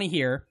 what do you want to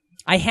hear?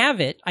 I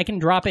have it. I can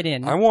drop it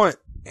in. I want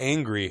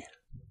Angry.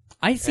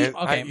 I see. And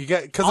Okay,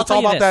 because I'll it's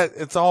all tell you about that.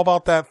 It's all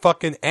about that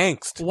fucking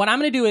angst. What I'm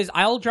gonna do is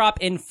I'll drop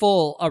in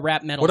full a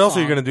rap metal. What else are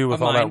you song gonna do with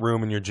of all mine. that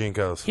room in your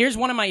Jinkos? Here's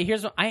one of my.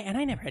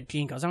 I never had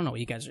Jinkos. I don't know what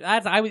you guys.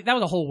 That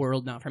was a whole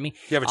world now for me.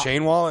 You have a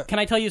chain wallet? Can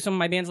I tell you some of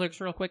my band's lyrics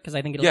real quick because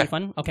I think it'll be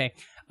fun? Okay.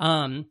 Do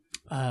you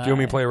want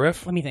me to play a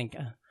riff? Let me think.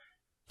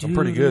 I'm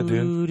pretty good,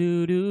 dude.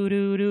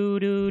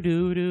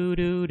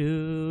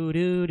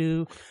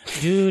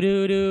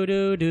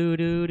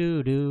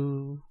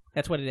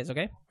 That's what it is,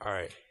 okay? All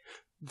right.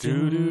 Hurts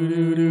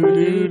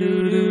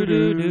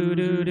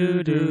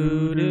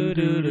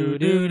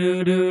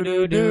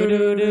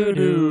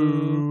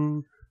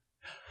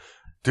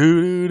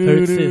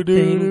to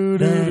think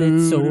that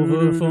it's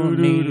over for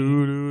me.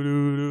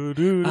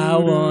 I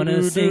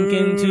wanna sink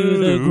into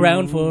the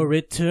ground for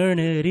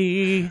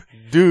eternity.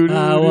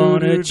 I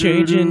wanna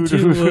change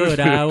into what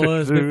I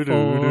was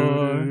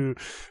before.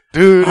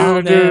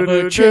 I'll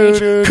never change,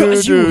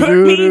 'cause you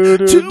hurt me to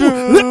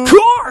the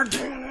core.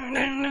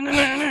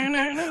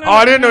 Oh,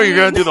 I didn't know you were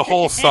gonna do the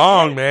whole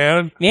song,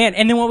 man. Man,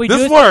 and then what we This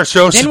do is is, what our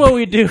show then should what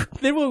we do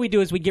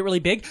is we get really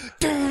big.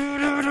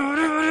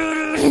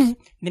 And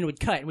then it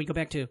would cut, and we go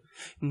back to,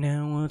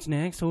 now what's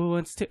next, or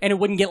what's to, and it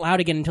wouldn't get loud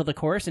again until the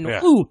chorus, and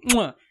ooh,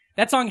 mwah.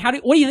 That song,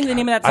 what do you think the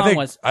name of that song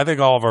was? I think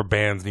all of our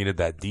bands needed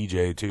that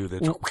DJ too.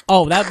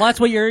 That's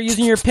what you're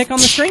using your pick on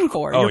the string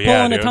for. Oh, You're yeah,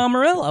 pulling a dude. Tom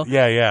Morello.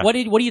 Yeah, yeah. What do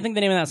you think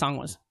the name of that song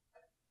was?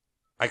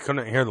 I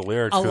couldn't hear the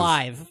lyrics. 'cause-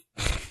 Alive.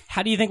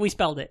 How do you think we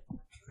spelled it?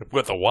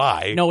 With a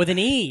Y. No, with an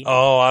E.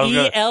 Oh, I was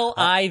gonna,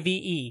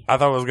 ELIVE. I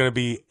thought it was gonna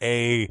be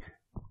ALYVE.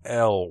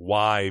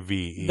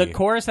 The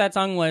chorus of that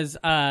song was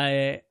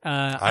I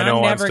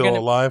know I'm still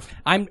alive.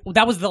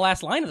 That was the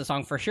last line of the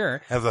song for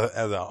sure. As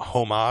a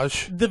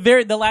homage.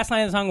 The last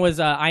line of the song was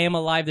I am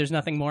alive, there's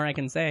nothing more I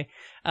can say.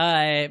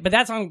 But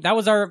that song, that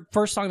was our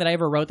first song that I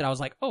ever wrote that I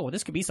was like, oh,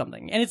 this could be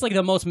something. And it's like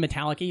the most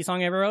metallic-y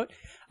song I ever wrote.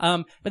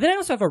 But then I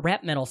also have a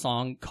rap metal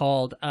song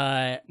called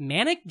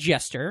Manic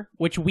Jester,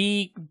 which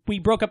we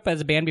broke up as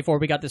a band before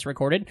we got this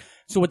recorded.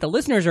 So what the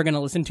listeners are going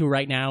to listen to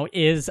right now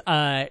is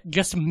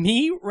just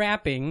me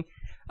rapping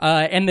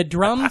and the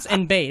drums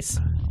and bass.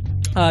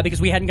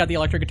 Because we hadn't got the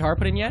electric guitar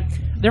put in yet.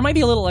 There might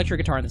be a little electric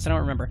guitar in this, I don't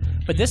remember.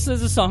 But this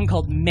is a song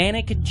called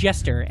Manic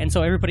Jester, and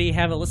so everybody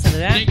have a listen to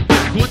that. Think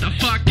back, what the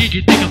fuck did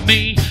you think of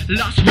me?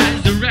 Lost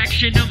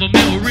resurrection of a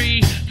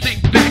memory.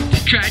 Think back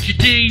to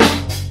tragedies.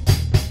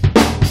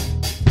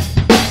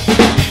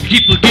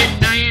 Keep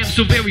forgetting I am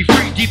so very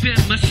free deep in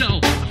my soul.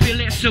 I feel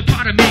it's a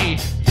part of me.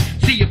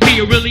 See it be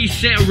a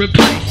release and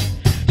replace.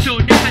 So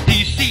now do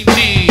you see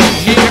me?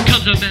 Here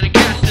comes a Manic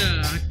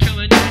Jester,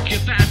 coming at you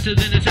faster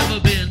than it's ever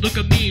been. Look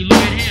at me, look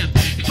at him.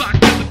 You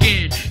fucked up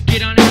again.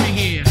 Get on out of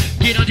here.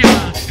 Get on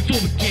down before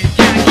we get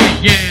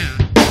jacked. Yeah.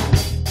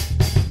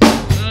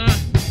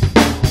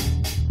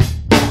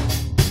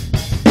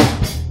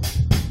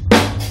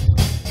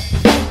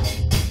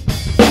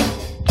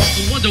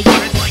 Wonder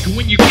what it's like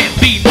when you can't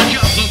be much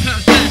of a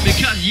person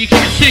because you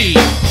can't see.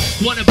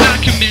 What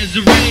about your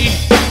misery?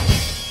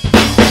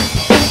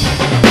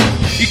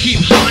 You keep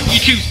hard, you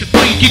choose to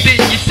flee deep in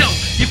yourself.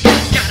 You feel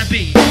it's gotta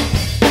be.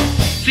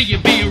 See you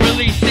be a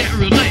release and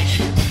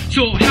release.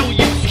 So how will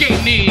you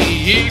escape me?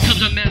 Here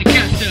comes a Manic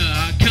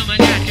Jester, coming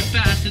at you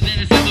faster than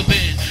it's ever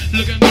been.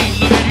 Look at me,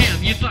 look at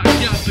him, you fucked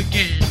up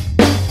again.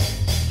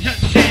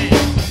 Touch it.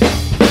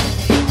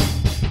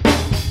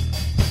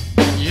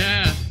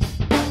 Yeah.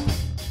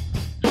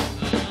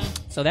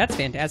 So that's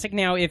fantastic.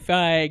 Now,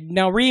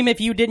 Reem,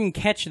 if you didn't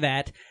catch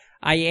that,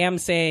 I am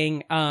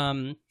saying,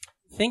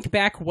 think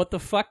back, what the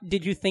fuck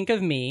did you think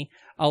of me?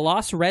 A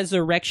lost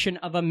resurrection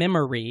of a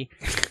memory.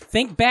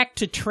 Think back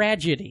to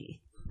tragedy.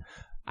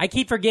 I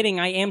keep forgetting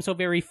I am so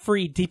very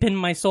free. Deep in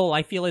my soul,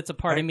 I feel it's a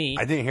part of me.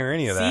 I didn't hear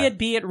any of that. See it,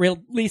 be it,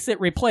 release it,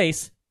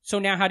 replace. So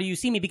now how do you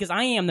see me? Because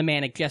I am the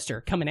Manic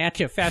Jester, coming at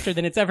you faster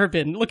than it's ever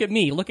been. Look at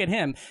me, look at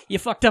him. You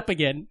fucked up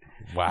again.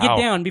 Wow. Get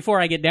down before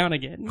I get down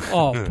again.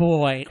 Oh,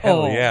 boy.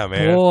 Hell yeah,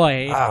 man.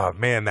 Boy. Ah,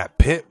 man, that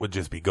pit would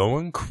just be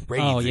going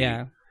crazy. Oh,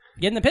 yeah.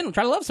 Get in the pit and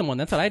try to love someone.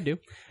 That's what I'd do.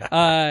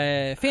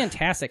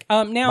 Fantastic.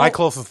 Now, my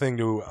closest thing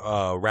to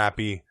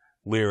rappy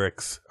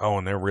lyrics,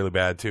 and they're really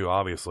bad too,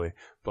 obviously,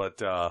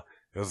 but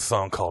it was a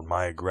song called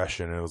My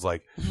Aggression, and it was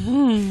like,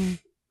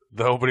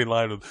 the opening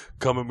line was,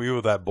 come at me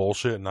with that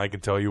bullshit, and I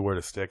can tell you where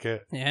to stick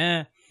it.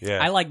 Yeah.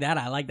 Yeah. I like that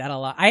a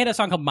lot. I had a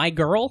song called My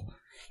Girl.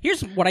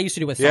 Here's what I used to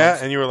do with songs. Yeah,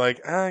 and you were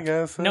like, I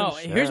guess. No,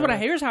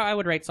 here's how I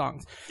would write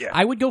songs. Yeah.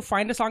 I would go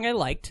find a song I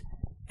liked,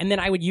 and then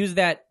I would use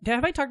that.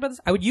 Have I talked about this?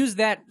 I would use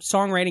that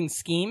songwriting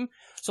scheme.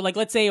 So, like,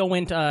 let's say I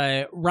went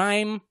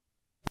rhyme.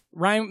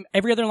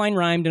 Every other line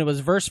rhymed, and it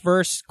was verse,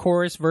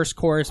 chorus,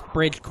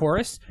 bridge,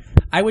 chorus.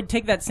 I would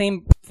take that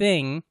same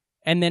thing,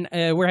 and then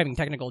we're having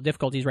technical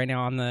difficulties right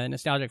now on the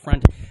nostalgic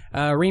front.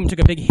 Reem took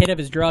a big hit of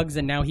his drugs,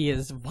 and now he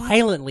is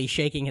violently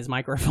shaking his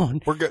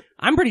microphone. We're good.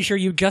 I'm pretty sure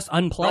you just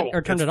unplugged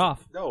or turned it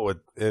off. No,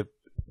 it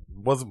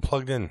wasn't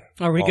plugged in.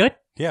 Are we good?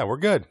 Yeah, we're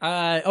good.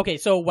 Okay,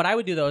 so what I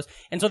would do those,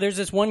 and so there's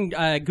this one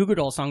Goo Goo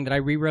Dolls song that I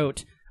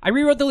rewrote I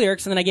rewrote the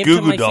lyrics and then I gave it Goo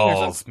to Goo my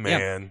Dolls, singer. Yeah.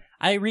 man.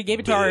 I gave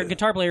it to our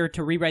guitar player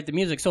to rewrite the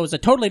music, so it was a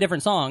totally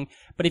different song.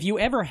 But if you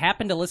ever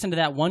happen to listen to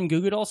that one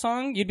Goo Goo Doll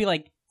song, you'd be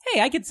like,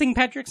 hey, I could sing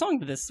Patrick's song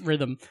to this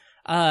rhythm.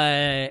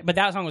 But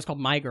that song was called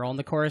My Girl, and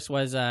the chorus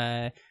was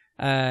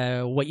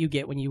what you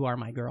get when you are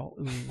my girl.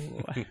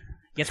 Ooh.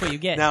 Guess what you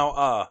get?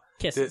 Now,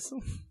 Kisses.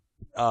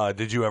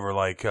 did you ever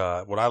like,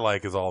 what I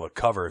like is all the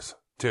covers,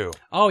 too.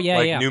 Oh, yeah,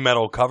 like yeah. new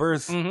metal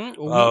covers.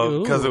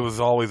 Mm-hmm. Because it was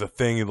always a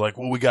thing. You'd like,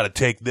 well, we got to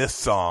take this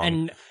song.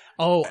 And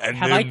and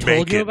have then I told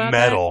make you it about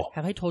metal.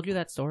 that? Have I told you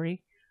that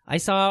story? I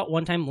saw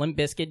one time Limp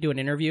Bizkit do an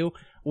interview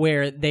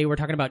where they were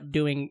talking about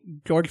doing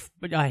George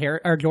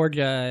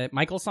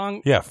Michael's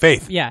song. Yeah,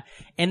 Faith. Yeah,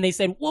 and they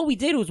said, what we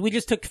did was we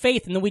just took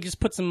Faith and then we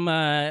just put some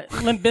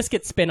Limp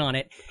Bizkit spin on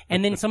it.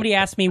 And then somebody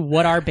asked me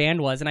what our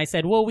band was, and I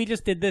said, well, we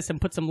just did this and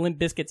put some Limp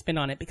Bizkit spin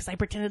on it because I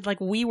pretended like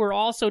we were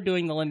also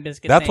doing the Limp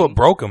Bizkit That's thing. what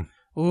broke him.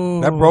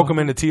 Ooh. That broke him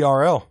into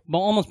TRL.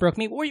 Well, almost broke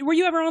me. Were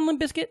you ever on Limp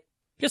Bizkit?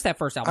 Just that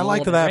first album. I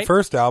liked a little that bit, right?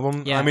 first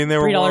album. Yeah. I mean, they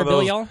were $3 one of bill,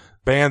 those y'all?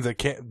 bands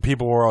that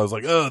people were always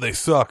like, oh, they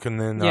suck. And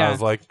then Yeah. I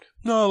was like,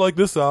 no, I like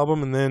this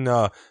album. And then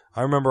I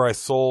remember I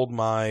sold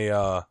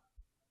my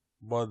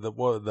what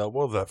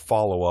was that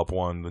follow-up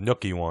one, the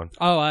Nookie one.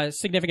 Oh,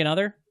 Significant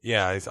Other?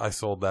 Yeah, I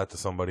sold that to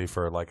somebody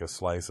for like a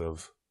slice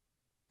of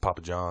Papa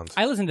John's.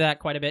 I listened to that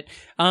quite a bit.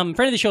 Friend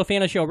of the show,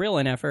 fan of the show, real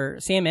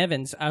NFer, Sam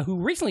Evans, who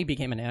recently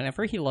became an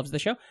NFer. He loves the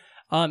show.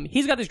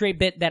 He's got this great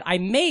bit that I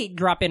may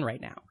drop in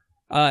right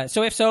now.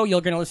 So if so,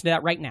 you're going to listen to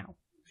that right now.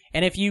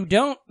 And if you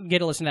don't get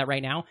to listen to that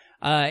right now,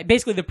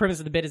 basically the premise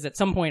of the bit is at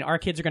some point our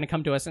kids are going to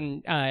come to us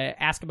and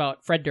ask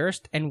about Fred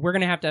Durst, and we're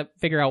going to have to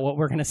figure out what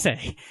we're going to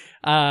say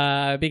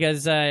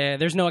because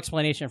there's no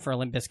explanation for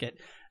Limp Bizkit.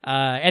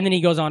 And then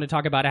he goes on to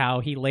talk about how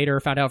he later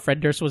found out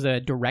Fred Durst was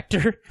a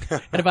director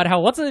and about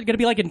how what's it going to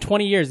be like in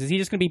 20 years? Is he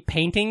just going to be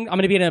painting? I'm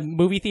going to be in a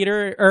movie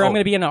theater or I'm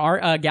going to be in an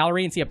art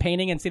gallery and see a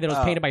painting and see that it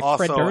was painted by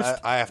Fred Durst.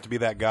 Also, I have to be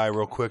that guy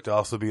real quick to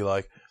also be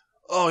like,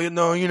 oh, you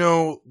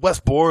know, Wes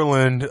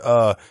Borland,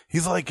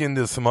 he's like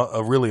into some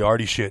really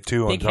arty shit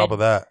too. Big on top head. of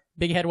that,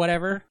 Big head,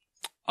 whatever.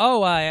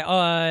 Oh,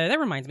 that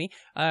reminds me.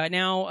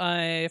 Now,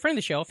 friend of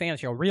the show, fan of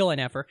the show, real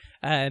NFer,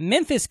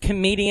 Memphis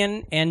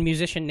comedian and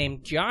musician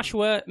named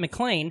Joshua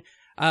McClain.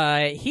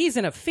 He's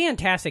in a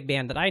fantastic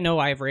band that I know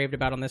I've raved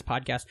about on this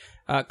podcast,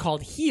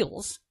 called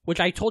Heels, which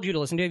I told you to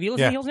listen to. Have you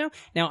listened to Heels now?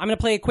 Now, I'm going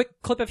to play a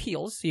quick clip of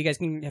Heels so you guys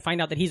can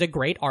find out that he's a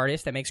great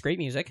artist that makes great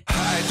music.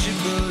 Hide your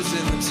booze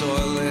in the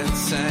toilet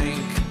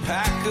tank.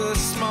 Pack of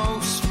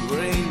smokes for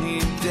rainy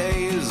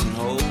days and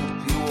hope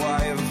your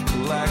wife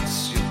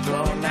collects your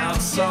thrown out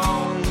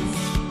songs.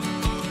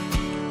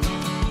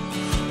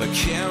 I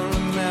can't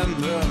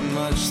remember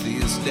much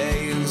these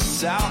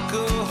days.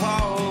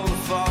 Alcohol,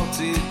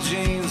 faulty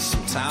jeans.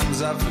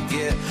 Sometimes I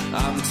forget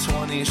I'm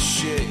 20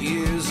 shit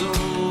years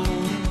old.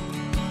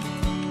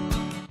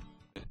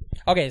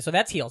 Okay, so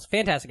that's Heels.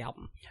 Fantastic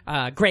album.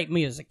 Great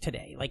music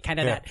today. Like kind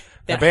of that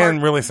the band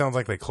heart- really sounds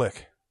like they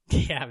click.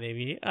 Yeah,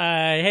 baby.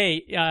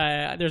 Hey,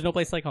 there's no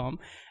place like home.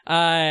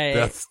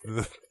 That's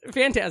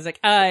Fantastic.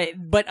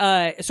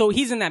 So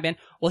he's in that band.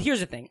 Well, here's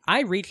the thing.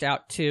 I reached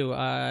out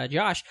to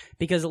Josh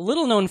because a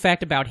little known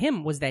fact about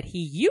him was that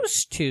he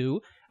used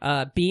to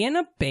be in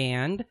a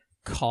band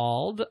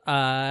called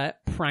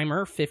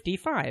Primer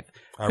 55.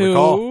 I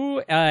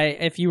recall.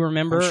 If you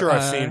remember, I'm sure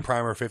I've seen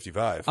Primer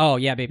 55. Oh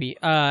yeah, baby.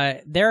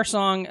 Their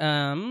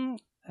song.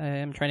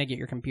 I'm trying to get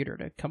your computer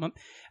to come up.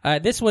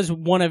 This was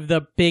one of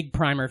the big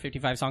Primer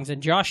 55 songs,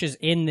 and Josh is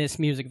in this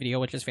music video,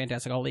 which is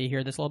fantastic. I'll let you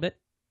hear this a little bit.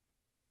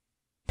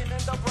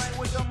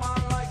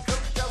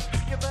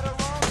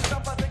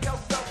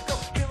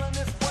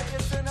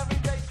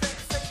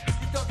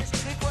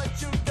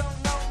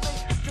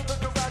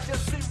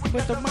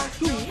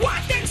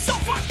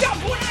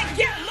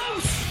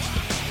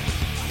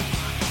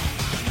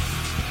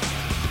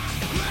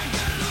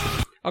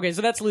 Okay,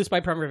 so that's Loose by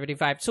Primer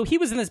 55. So he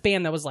was in this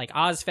band that was like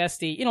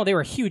Ozfesty. You know, they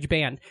were a huge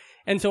band.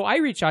 And so I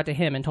reached out to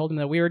him and told him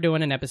that we were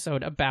doing an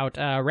episode about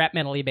rap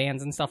metal-y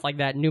bands and stuff like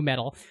that, new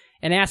metal,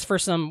 and asked for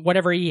some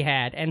whatever he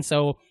had. And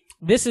so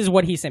this is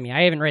what he sent me.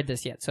 I haven't read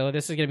this yet, so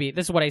this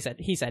is what I said.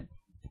 He said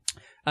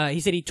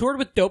he toured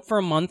with Dope for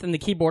a month, and the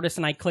keyboardist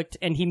and I clicked,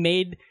 and he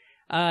made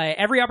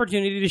every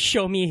opportunity to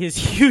show me his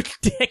huge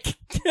dick.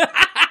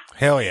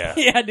 Hell yeah.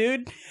 Yeah,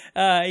 dude.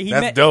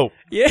 That's dope.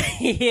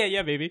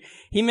 Yeah, baby.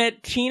 He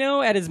met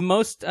Chino at his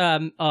most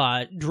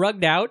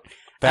drugged out.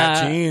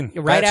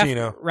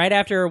 Right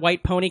after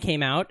White Pony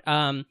came out.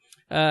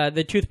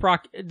 The tooth.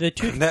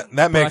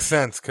 That makes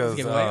sense because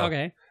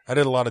okay. I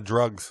did a lot of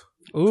drugs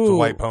to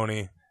White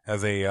Pony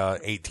as a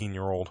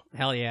 18-year-old.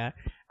 Hell yeah.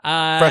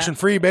 Fresh and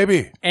free,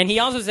 baby. And he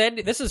also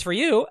said, this is for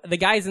you, the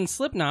guys in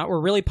Slipknot were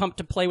really pumped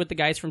to play with the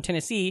guys from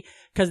Tennessee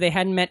because they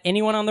hadn't met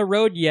anyone on the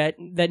road yet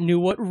that knew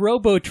what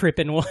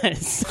robo-tripping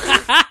was.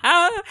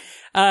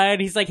 And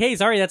he's like, hey,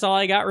 sorry, that's all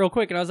I got real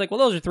quick. And I was like, well,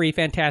 those are 3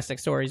 fantastic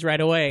stories right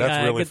away.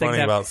 That's really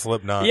funny about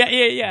Slipknot.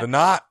 Yeah. The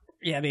Knot.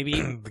 Yeah,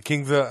 baby. The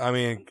Kings of, I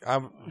think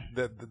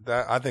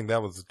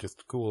that was just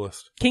the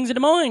coolest. Kings of Des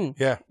Moines.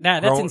 Yeah.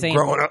 That's insane.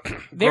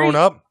 Growing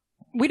up.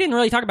 we didn't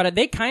really talk about it.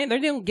 They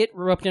didn't get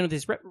roped into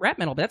this rap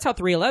metal, but that's how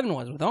 311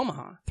 was with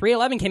Omaha.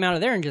 311 came out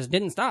of there and just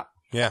didn't stop.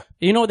 Yeah.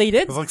 You know what they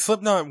did? It was like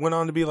Slipknot went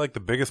on to be like the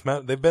biggest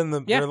metal.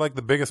 They're like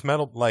the biggest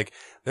metal. Like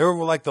they were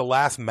like the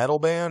last metal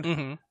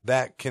band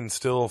that can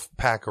still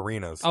pack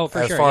arenas. Oh, for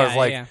as sure. As far as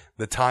like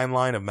the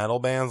timeline of metal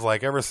bands,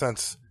 like ever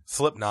since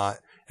Slipknot,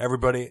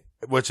 everybody,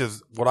 which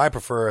is what I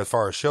prefer as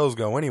far as shows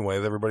go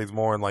anyways, everybody's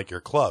more in like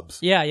your clubs.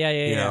 Yeah.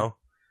 You know?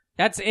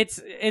 It's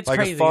like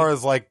crazy. As far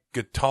as like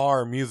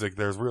guitar music,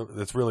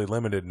 it's really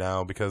limited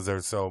now because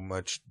there's so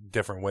much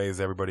different ways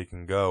everybody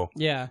can go.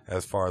 Yeah.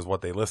 As far as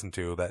what they listen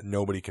to, that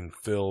nobody can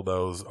fill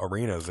those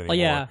arenas anymore.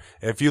 Yeah.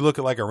 If you look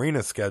at like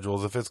arena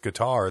schedules, if it's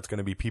guitar, it's going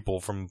to be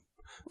people from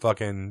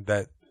fucking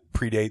that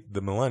predate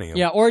the millennium.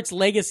 Yeah, or it's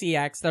legacy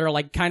acts that are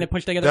like kind of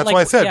pushed together. That's like,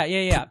 what I said.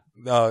 Yeah.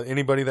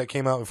 Anybody that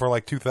came out before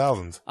like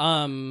 2000s.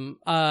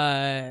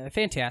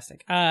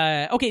 Fantastic.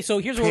 Okay, so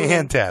here's what we're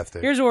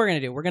gonna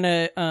do. We're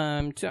gonna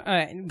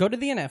go to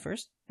the NF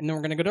first, and then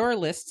we're gonna go to our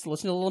lists,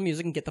 listen to a little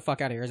music, and get the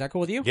fuck out of here. Is that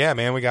cool with you? Yeah,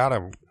 man, we got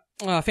them.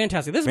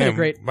 Fantastic. This has been a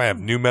great. Might have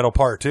new metal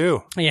part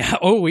 2. Yeah.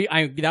 Oh,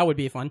 that would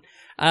be fun.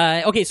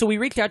 Okay, so we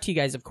reached out to you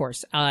guys, of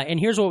course, and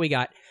here's what we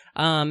got.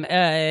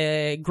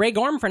 Greg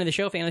Orm, friend of the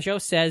show, fan of the show,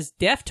 says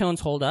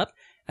Deftones hold up.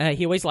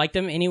 He always liked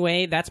them.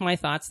 Anyway, that's my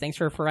thoughts. Thanks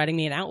for providing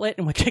me an outlet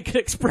in which I could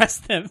express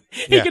them.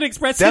 He could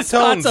express his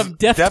thoughts of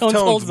Deftones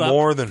holds up.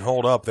 More than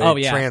hold up.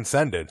 They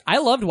transcended. I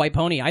loved White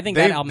Pony. I think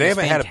that album. They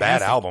haven't had a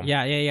bad album.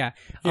 Yeah. You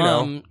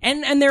know,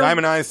 and they're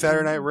Diamond Eyes,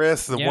 Saturday Night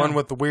Wrist, the one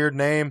with the weird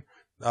name.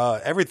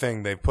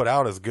 Everything they've put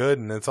out is good,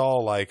 and it's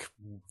all like.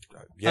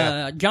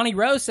 Yeah. Johnny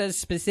Rose says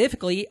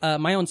specifically,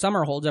 My Own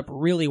Summer holds up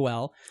really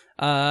well.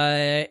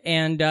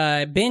 And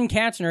Ben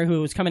Katzner,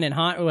 who was coming in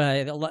hot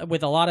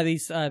with a lot of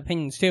these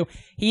opinions too,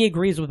 he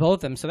agrees with both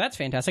of them, so that's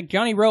fantastic.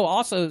 Johnny Rowe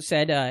also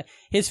said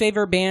his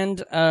favorite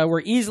band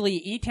were easily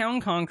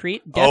E-Town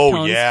Concrete,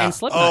 Deftones, and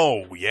Slipknot.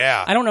 Oh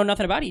yeah, I don't know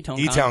nothing about E-Town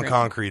Concrete. E-Town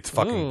Concrete's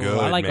fucking good.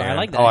 I like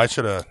that. Oh, I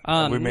should have.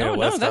 We made a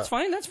list. No, that's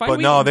fine. But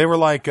no, they were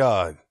like.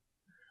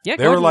 Yeah,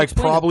 they were like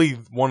probably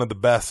one of the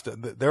best.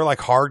 They were like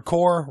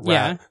hardcore rap.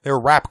 Yeah. They were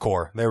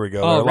rapcore. There we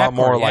go. Oh, They're a lot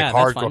more like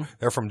hardcore. Fun.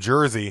 They're from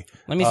Jersey.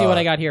 Let me see what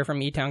I got here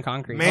from E-Town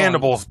Concrete.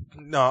 Mandibles.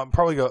 No,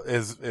 probably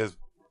is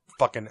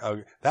fucking.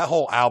 That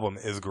whole album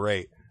is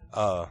great.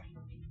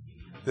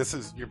 This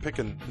is you're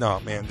picking. No,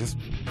 man. Just.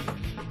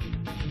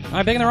 Am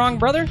I picking the wrong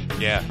brother?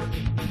 Yeah.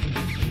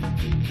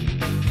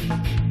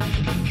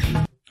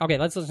 Okay,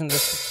 let's listen to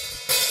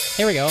this.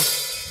 Here we go.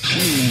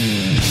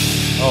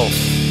 Oh,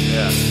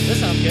 yeah. This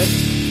sounds good.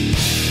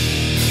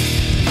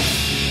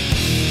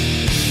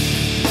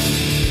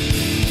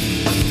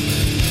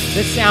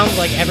 This sounds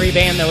like every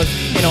band that was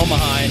in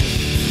Omaha in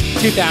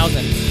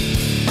 2000.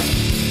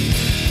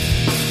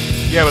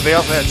 Yeah, but they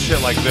also had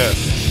shit like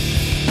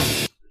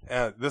this.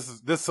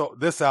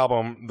 This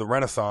album, The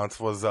Renaissance,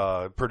 was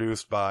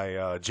produced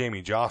by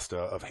Jamie Josta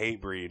of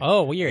Hatebreed.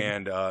 Oh, weird.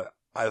 And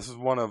this is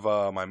one of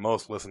my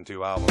most listened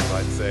to albums,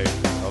 I'd say,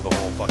 of the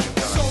whole fucking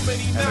time.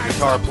 And the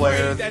guitar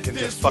player can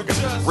just fucking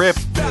rip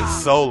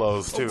his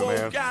solos too,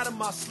 man.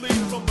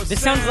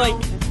 This sounds like.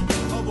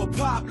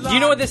 Do you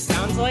know what this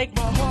sounds like?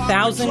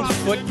 1,000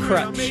 Foot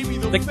Crutch,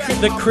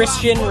 the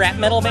Christian rap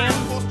metal band.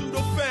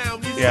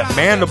 Yeah,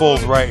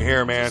 Mandibles right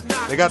here, man.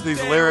 They got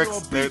these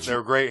lyrics.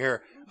 They're great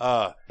here.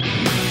 Go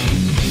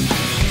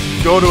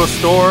to a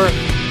store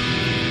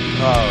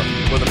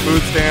with a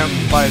food stamp,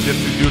 buy a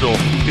Dipsy Doodle,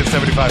 get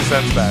 75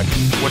 cents back.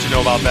 What you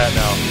know about that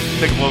now?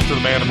 Take a look to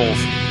the Mandibles.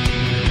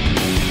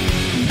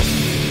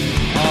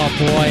 Oh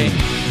boy.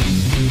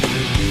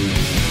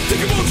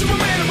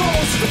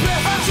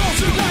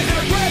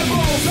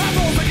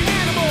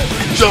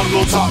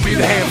 Jungle taught me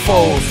the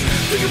handfuls.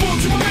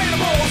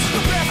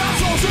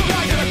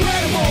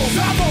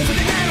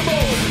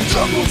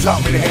 Jungle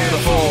taught me the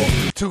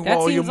handful. To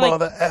all you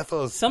mother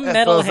effers. Some effers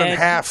metalhead and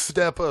half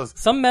steppers.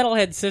 Some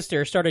metalhead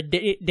sister started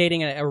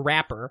dating a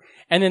rapper,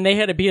 and then they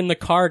had to be in the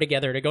car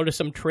together to go to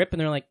some trip,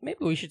 and they're like, maybe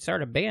we should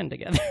start a band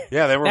together.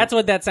 Yeah, they were. That's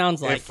what that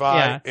sounds like.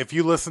 If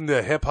you listen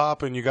to hip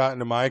hop and you got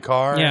into my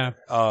car, that's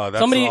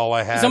all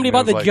I had. Somebody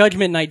bought the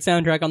Judgment Night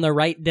soundtrack on the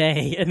right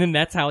day, and then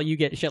that's how you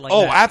get shit like that.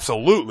 Oh,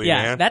 absolutely,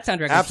 yeah, man. that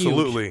soundtrack is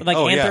huge. Like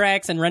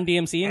Anthrax and Run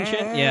DMC and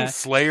shit. Yeah,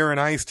 Slayer and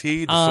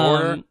Ice-T,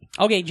 Disorder.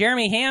 Okay,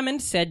 Jeremy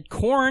Hammond said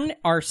Korn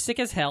are sick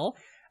as hell.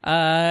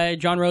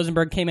 John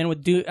Rosenberg came in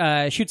with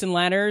Chutes and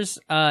Ladders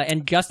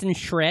and Justin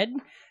Shred.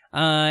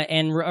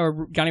 And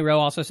Johnny Rowe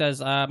also says,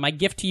 my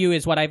gift to you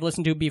is what I've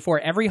listened to before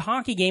every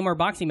hockey game or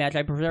boxing match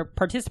I've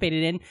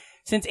participated in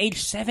since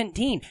age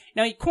 17.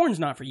 Now, Korn's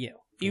not for you.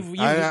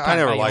 I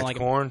never liked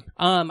Korn.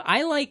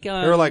 I like... they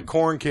were like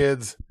Korn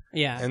kids.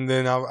 Yeah. And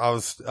then I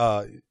was...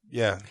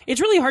 yeah. It's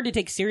really hard to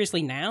take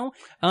seriously now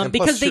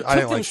because they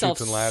took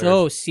themselves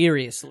so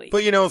seriously.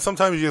 But,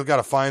 sometimes you just got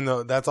to find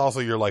that's also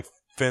your,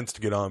 fence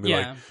to get on. Be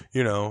like,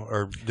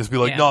 or just be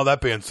like, no, that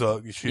band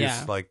sucks.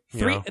 She's like,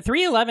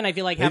 311, I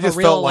feel like, have a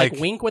real,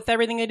 wink with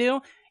everything they do.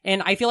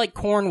 And I feel like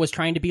Korn was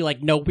trying to be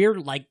like, no, we're,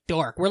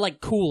 dark. We're,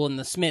 cool in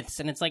the Smiths.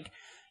 And it's like,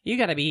 You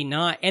gotta be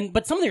not.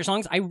 But some of their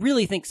songs, I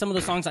really think some of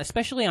the songs,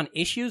 especially on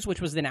Issues, which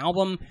was an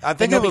album I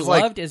think that it was nobody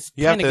like loved, is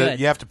kind of good.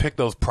 You have to pick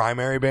those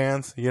primary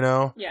bands, you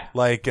know? Yeah.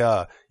 Like,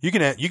 you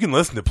can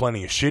listen to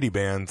plenty of shitty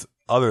bands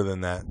other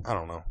than that. I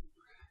don't know.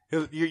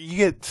 You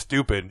get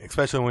stupid,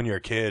 especially when you're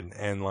a kid,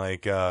 and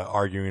like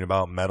arguing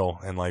about metal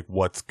and like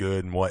what's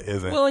good and what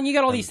isn't. Well, and you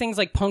got all these things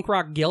like punk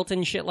rock guilt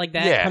and shit like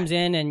that comes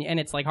in, and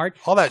it's like hard.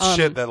 All that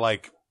shit that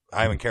like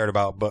I haven't cared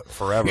about but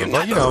forever.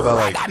 But you know, about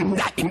like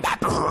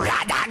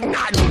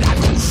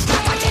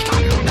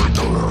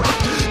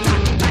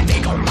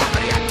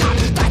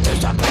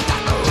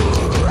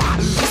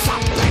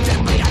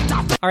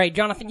all right,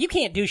 Jonathan, you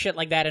can't do shit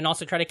like that and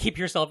also try to keep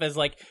yourself as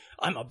like,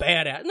 I'm a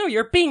badass. No,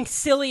 you're being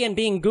silly and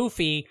being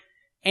goofy.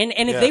 And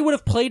if they would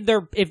have played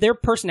if their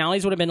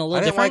personalities would have been a little I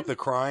didn't different. like the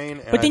crying,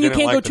 and but then I you didn't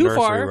can't like go the too nursery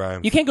far.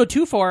 rhymes. You can't go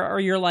too far, or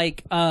you're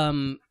like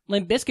Limp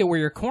Bizkit, where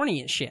you're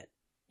corny as shit.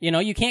 You know,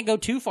 you can't go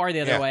too far the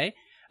other way.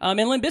 And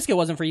Limp Bizkit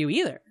wasn't for you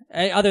either,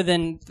 other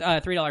than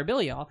 $3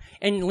 Bill, y'all.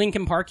 And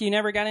Linkin Park, you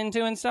never got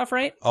into and stuff,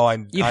 right? Oh,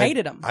 you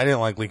hated them. I didn't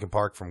like Linkin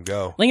Park from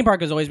Go. Linkin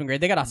Park has always been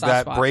great. They got a soft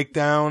spot. That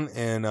breakdown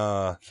and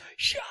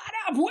shut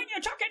up when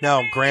you're talking.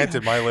 Now,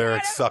 granted, my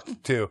lyrics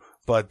sucked too,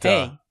 but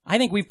hey, I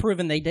think we've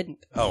proven they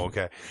didn't. Oh,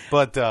 okay,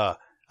 but I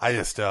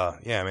just yeah,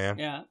 man.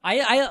 Yeah,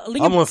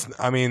 I'm listening.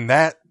 I mean,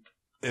 that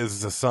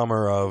is the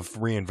summer of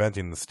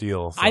reinventing the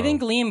steel. So. I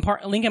think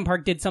Linkin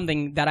Park did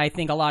something that I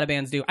think a lot of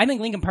bands do. I think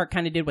Linkin Park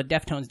kind of did what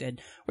Deftones did,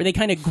 where they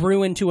kind of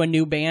grew into a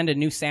new band, a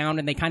new sound,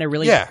 and they kind of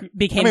really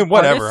became. I mean,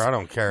 whatever. artists, I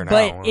don't care now.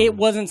 But it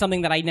wasn't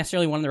something that I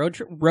necessarily won the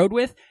road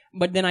with.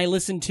 But then I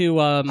listened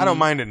to. I don't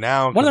mind it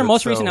now. One of their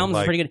most recent albums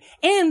is pretty good,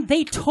 and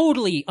they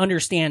totally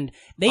understand.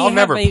 I'll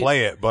never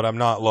play it, but I'm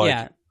not like.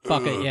 Yeah.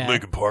 Fuck it, yeah.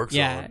 Linkin Park song,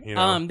 yeah. You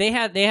know? They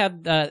had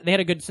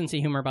a good sense of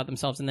humor about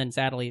themselves, and then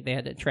sadly they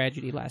had a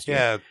tragedy last year.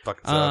 Yeah, it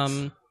fucking sucks.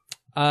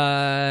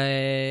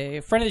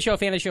 Friend of the show,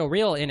 fan of the show,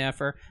 real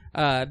NFer,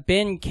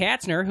 Ben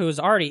Katzner, who's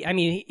already, I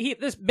mean,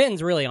 this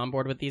Ben's really on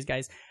board with these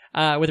guys,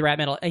 with rap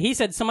metal. He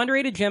said some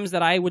underrated gems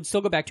that I would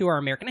still go back to are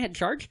American Head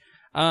Charge.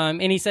 And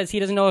he says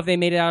he doesn't know if they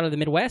made it out of the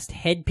Midwest.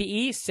 Head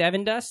PE,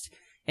 Seven Dust,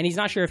 and he's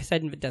not sure if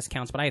Seven Dust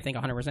counts, but I think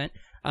 100%.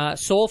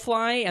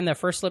 Soulfly and the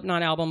first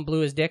Slipknot album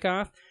blew his dick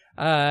off.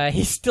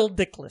 He's still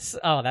dickless.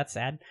 Oh, that's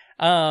sad.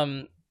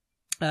 Seven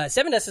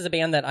Dust is a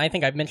band that I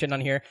think I've mentioned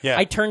on here. Yeah.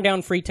 I turned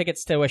down free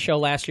tickets to a show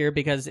last year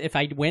because if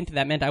I went,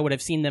 that meant I would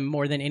have seen them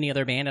more than any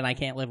other band, and I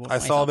can't live with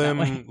myself. I saw them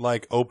that way.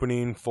 like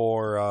opening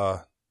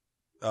for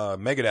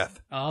Megadeth.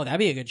 Oh, that'd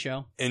be a good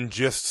show. In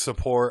just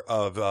support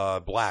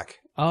of Black.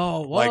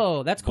 Oh, whoa,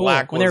 like, that's cool.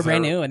 Black when they were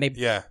brand new, and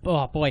they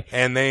oh boy,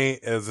 and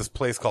is this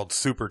place called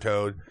Super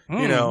Toad.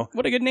 You know,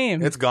 what a good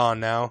name. It's gone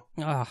now,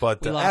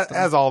 but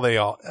as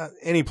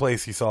any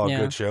place you saw a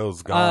good show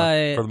is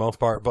gone for the most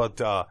part. But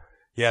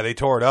they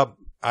tore it up.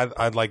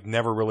 I'd like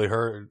never really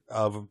heard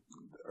of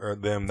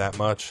them that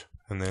much,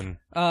 and then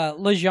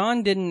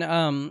Lejean didn't.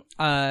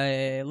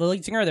 The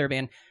lead singer of their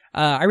band.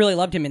 I really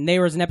loved him, and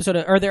there was an episode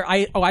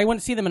I went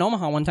to see them in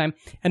Omaha one time,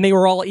 and they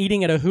were all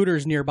eating at a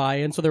Hooters nearby,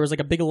 and so there was like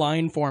a big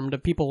line formed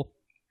of people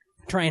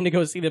trying to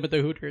go see them at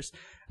the Hooters.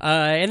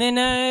 And then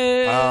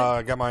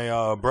I got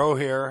my bro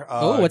here.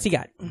 What's he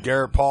got?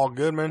 Garrett Paul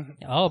Goodman.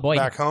 Oh boy,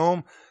 back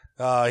home.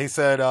 He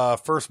said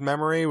first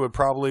memory would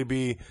probably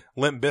be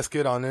Limp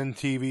Bizkit on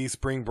MTV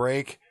Spring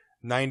Break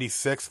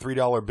 '96,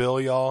 $3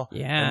 Bill, y'all.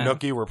 Yeah, and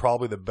Nookie were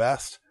probably the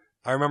best.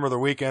 I remember the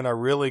weekend I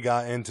really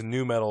got into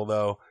nu metal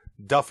though.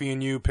 Duffy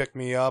and you picked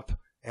me up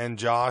and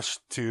Josh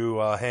to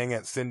hang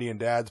at Cindy and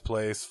Dad's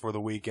place for the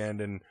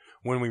weekend, and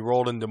when we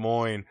rolled in Des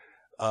Moines,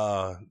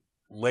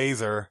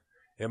 Laser,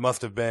 it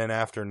must have been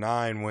after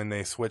 9 when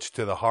they switched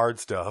to the hard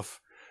stuff,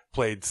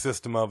 played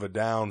System of a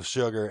Down,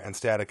 Sugar, and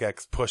Static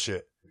X Push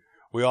It.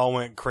 We all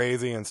went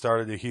crazy and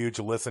started a huge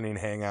listening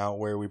hangout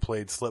where we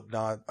played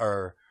Slipknot,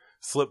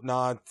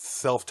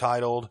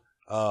 self-titled,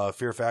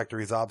 Fear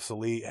Factory's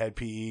Obsolete, Head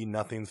PE,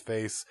 Nothing's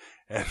Face,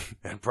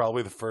 and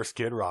probably the first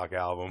Kid Rock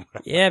album.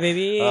 Yeah,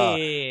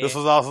 baby. This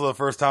was also the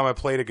first time I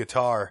played a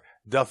guitar.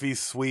 Duffy's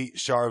Sweet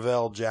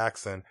Charvel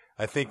Jackson.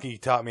 I think he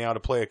taught me how to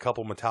play a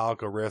couple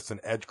Metallica riffs and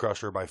Edge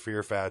Crusher by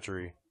Fear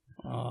Factory.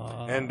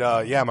 And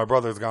my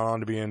brother's gone on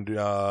to be in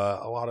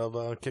a lot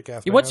of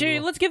kick-ass bands.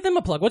 Let's give them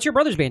a plug. What's your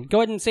brother's band? Go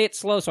ahead and say it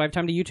slow so I have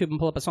time to YouTube and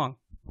pull up a song.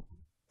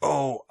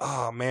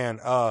 Oh man.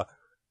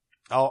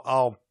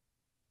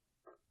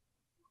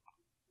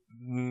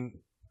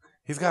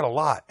 He's got a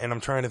lot, and I'm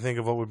trying to think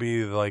of what would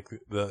be like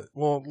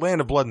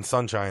Land of Blood and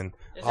Sunshine.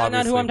 Is that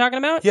not who I'm talking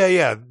about?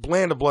 Yeah.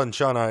 Land of Blood and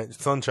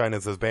Sunshine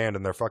is his band,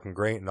 and they're fucking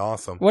great and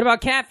awesome. What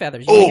about Cat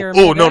Feathers? No.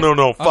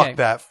 Okay. Fuck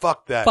that.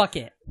 Fuck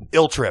it.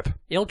 Ill Trip.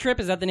 Ill Trip,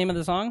 is that the name of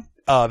the song?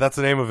 That's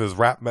the name of his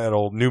rap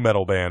metal, nu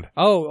metal band.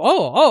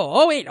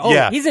 Wait.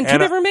 Yeah, he's in two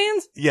different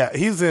bands? Yeah,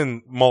 he's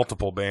in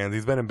multiple bands.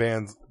 He's been in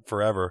bands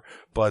forever,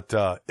 but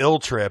Ill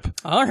Trip.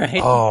 All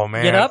right. Oh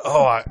man. Get up.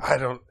 Oh, I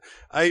don't.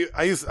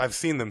 I've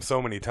seen them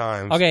so many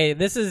times. Okay,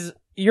 this is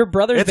your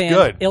brother's band,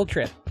 good. Ill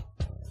Trip.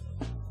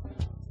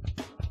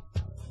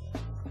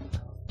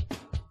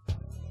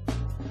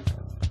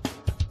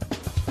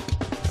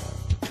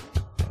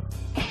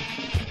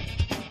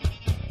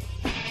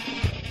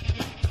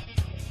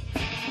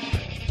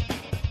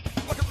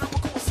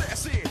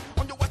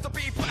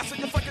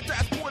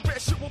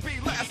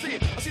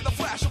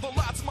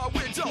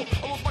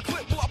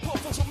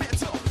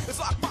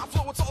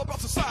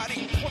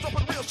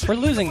 We're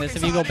losing this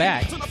if you go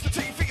back.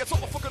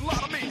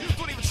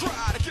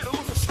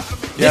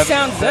 Yeah,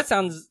 That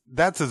sounds.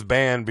 That's his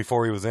band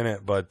before he was in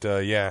it, but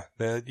yeah,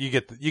 you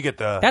get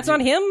the. That's on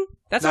him.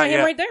 That's Not not him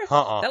yet. right there.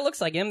 That looks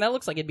like him. That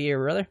looks like it'd be your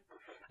brother.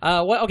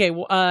 What? Okay.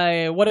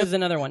 What is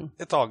another one?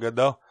 It's all good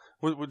though.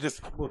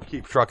 We'll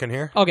keep trucking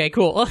here. Okay,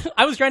 cool.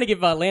 I was trying to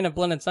give Land of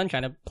Blood and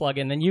Sunshine a plug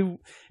in, then you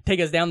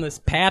take us down this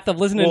path of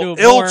listening to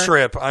Ill more.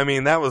 Trip. I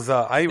mean, that was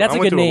I That's a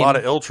went good to a name. lot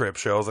of Ill Trip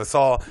shows. I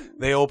saw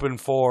they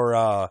opened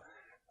for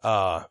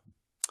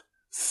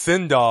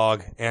Sin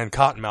Dog and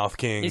Cottonmouth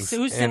Kings.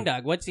 Who's and,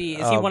 Sindog? What's he?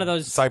 Is he one of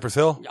those? Cypress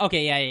Hill?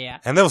 Okay, yeah.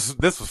 And this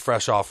was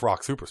fresh off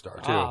Rock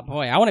Superstar too. Oh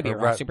boy, I want to be a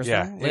rock Right, superstar.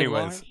 yeah, Live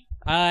anyways.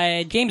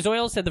 long. James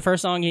Doyle said the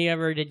first song he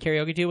ever did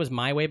karaoke to was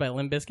 "My Way" by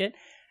Limp Bizkit.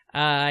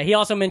 He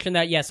also mentioned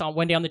that yes, on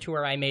one day on the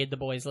tour, I made the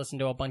boys listen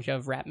to a bunch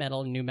of rap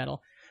metal and new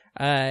metal.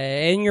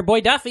 And your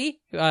boy Duffy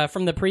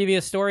from the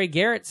previous story,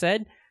 Garrett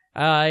said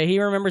he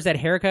remembers that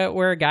haircut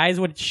where guys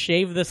would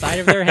shave the side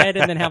of their head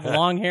and then have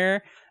long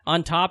hair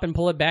on top and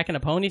pull it back in a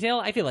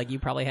ponytail. I feel like you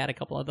probably had a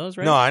couple of those,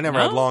 right? No, I never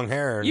had long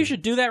hair. And You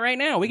should do that right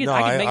now. We could. No,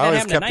 I could make I that always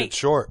happen kept tonight. it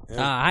short.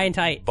 High and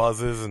tight.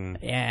 Buzzes and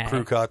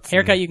crew cuts.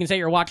 Haircut and- you can set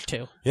your watch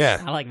to.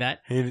 Yeah. I like that.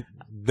 You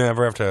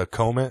never have to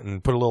comb it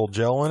and put a little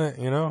gel in it,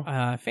 you know?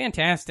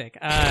 Fantastic.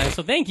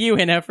 So thank you,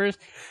 NFers.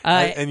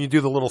 And you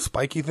do the little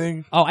spiky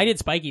thing? Oh, I did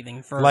spiky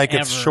thing forever. Like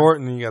it's short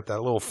and you got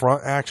that little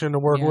front action to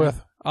work Yeah.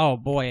 with? Oh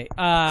boy.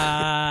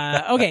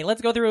 Okay,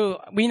 let's go through.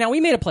 We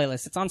made a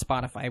playlist. It's on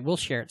Spotify. We'll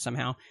share it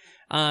somehow.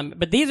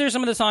 But these are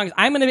some of the songs.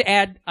 I'm going to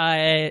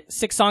add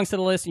 6 songs to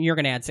the list, and you're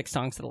going to add 6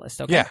 songs to the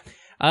list. Okay.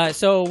 Yeah.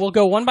 So we'll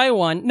go one by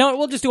one. No,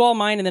 we'll just do all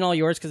mine and then all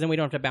yours, because then we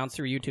don't have to bounce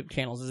through YouTube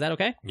channels. Is that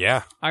okay?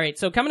 Yeah. All right.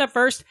 So coming up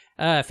first,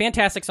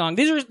 fantastic song.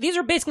 These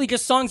are basically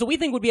just songs that we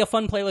think would be a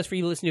fun playlist for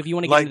you to listen to if you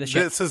want to get Like, into the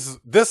shit.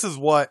 this is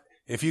what,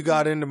 if you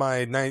got into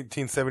my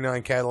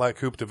 1979 Cadillac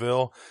Coupe de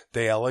Ville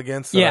de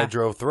Elegance that Yeah. I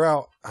drove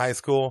throughout high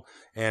school,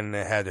 and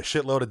it had a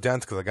shitload of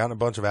dents because I got in a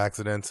bunch of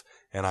accidents,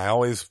 and I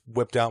always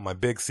whipped out my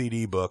big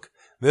CD book.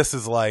 This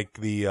is like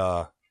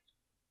the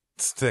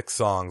 6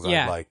 songs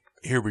Yeah. I'm like,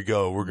 here we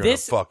go, we're going to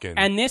fucking...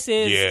 And this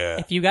is, Yeah.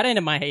 if you got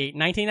into my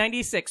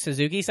 1996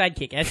 Suzuki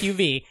Sidekick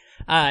SUV,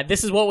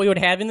 this is what we would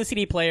have in the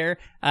CD player.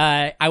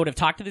 I would have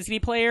talked to the CD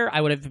player.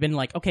 I would have been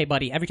like, okay,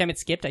 buddy. Every time it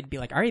skipped, I'd be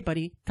like, all right,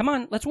 buddy, come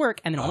on, let's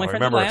work. And then all my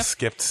friends would remember laugh.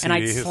 skipped And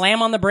I'd CDs.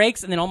 slam on the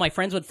brakes, and then all my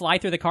friends would fly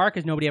through the car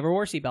because nobody ever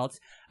wore seatbelts.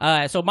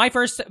 So my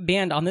first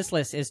band on this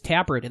list is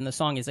Taproot, and the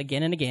song is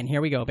Again and Again. Here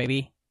we go,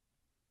 baby.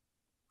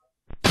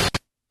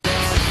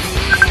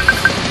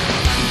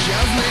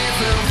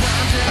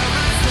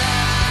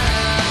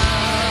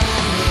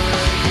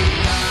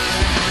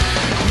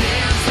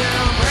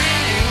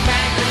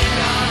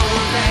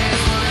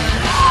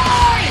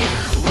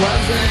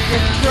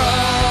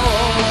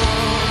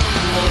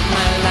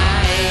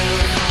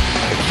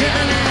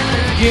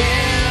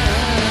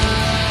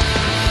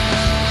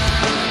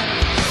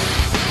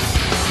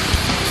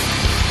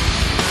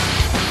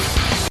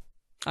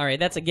 All right,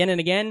 that's Again and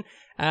Again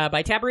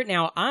by Taproot.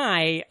 Now,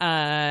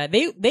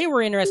 they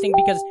were interesting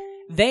because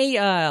they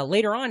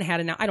later on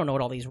had I don't know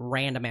what all these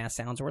random ass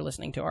sounds we're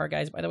listening to are,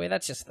 guys. By the way,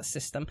 that's just the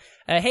system.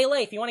 Hey,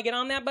 Leif, you want to get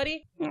on that,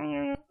 buddy?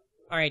 All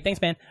right, thanks,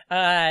 man.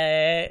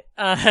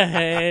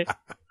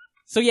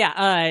 So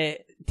yeah,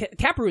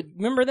 Taproot,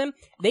 remember them?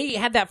 They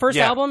had that first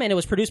album, and it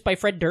was produced by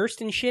Fred Durst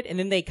and shit, and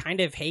then they kind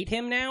of hate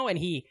him now, and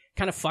he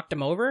kind of fucked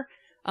him over.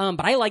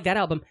 But I like that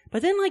album.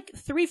 But then, like,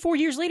 3-4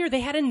 years later, they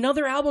had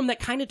another album that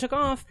kind of took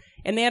off,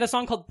 and they had a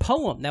song called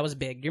Poem that was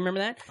big. Do you remember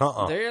that?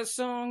 This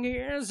song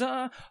is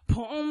a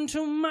poem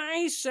to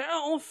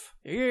myself.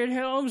 It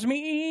helps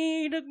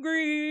me to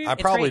grieve. I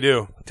It's probably great.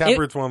 do.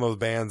 Taproot's one of those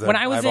bands that when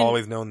I was I've in-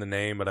 always known the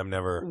name, but I've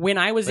never... When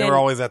I was They in... were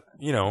always at,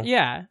 you know...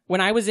 Yeah.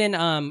 When I was in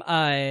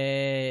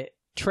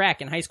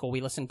track in high school,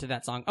 we listened to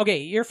that song.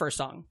 Okay, your first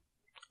song.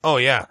 Oh,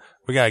 yeah.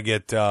 We gotta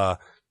get... are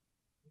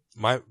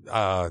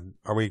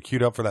we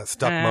queued up for that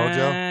Stuck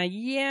Mojo?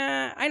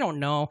 Yeah, I don't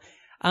know.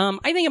 I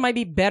think it might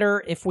be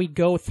better if we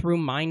go through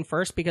mine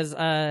first because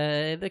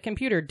the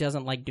computer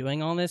doesn't like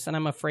doing all this, and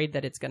I'm afraid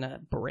that it's gonna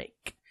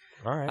break.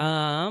 All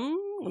right.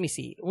 Let me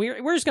see.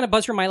 We're just gonna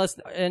buzz through my list,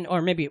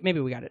 or maybe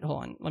we got it.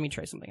 Hold on. Let me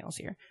try something else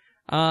here.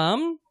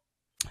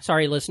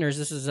 Sorry, listeners.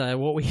 This is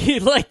what we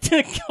like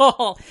to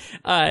call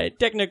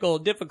technical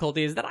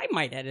difficulties that I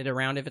might edit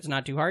around if it's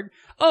not too hard.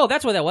 Oh,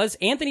 that's what that was.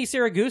 Anthony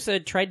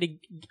Saragusa tried to...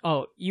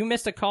 Oh, you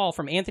missed a call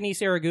from Anthony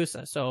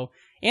Saragusa. So,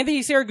 Anthony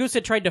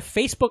Saragusa tried to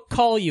Facebook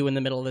call you in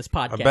the middle of this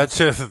podcast. I bet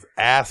you his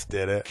ass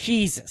did it.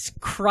 Jesus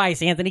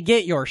Christ, Anthony,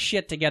 get your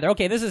shit together.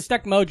 Okay, this is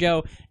Stuck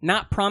Mojo,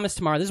 Not Promised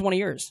Tomorrow. This is one of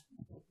yours.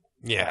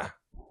 Yeah.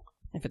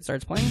 If it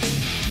starts playing.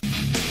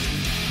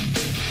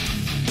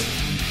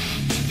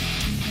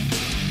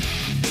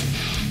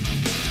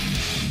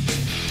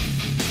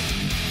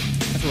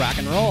 Let's rock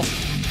and roll.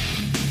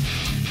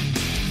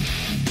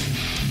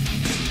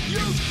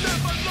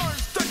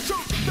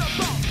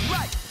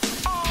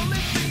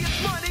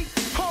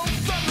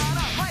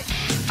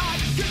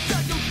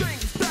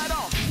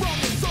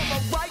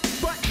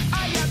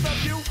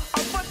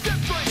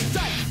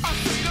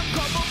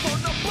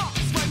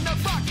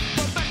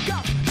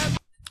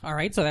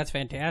 right? So that's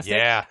fantastic.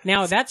 Yeah.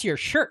 Now that's your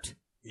shirt.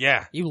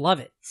 Yeah. You love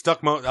it.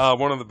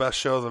 One of the best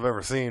shows I've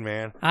ever seen,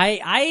 man.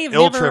 I've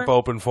Ill never... Trip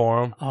opened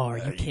for him. Oh, are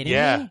you kidding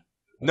yeah. me?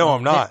 No,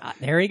 I'm not.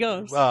 There he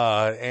goes.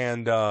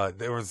 And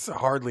there was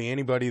hardly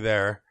anybody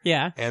there.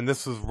 Yeah. And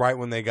this was right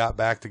when they got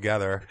back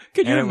together.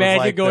 Could you And it was imagine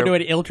like going to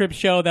they're- an Ill Trip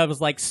show that was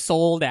like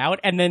sold out,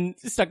 and then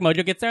Stuck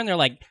Mojo gets there, and they're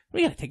like,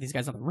 "We got to take these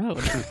guys on the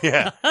road."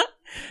 Yeah.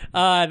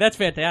 That's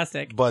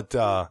fantastic. But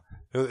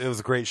it was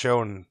a great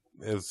show, and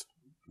it was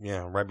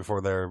right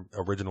before their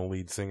original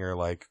lead singer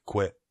like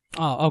quit.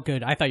 Oh,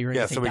 good. I thought you were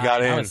going to say so we died.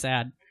 got in. I was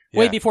sad.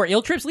 Yeah. Wait, before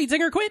Ill Trip's lead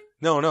singer quit?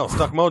 No,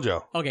 Stuck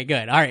Mojo. Okay,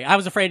 good. All right. I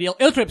was afraid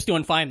Ill Trip's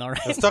doing fine though,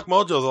 right? And Stuck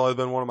Mojo's always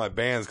been one of my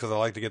bands because I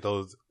like to get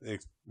those,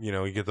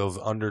 you get those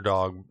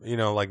underdog,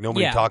 like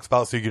nobody Yeah. talks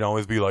about, so you can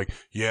always be like,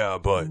 yeah,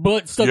 but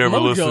Stuck you ever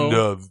Mojo. listen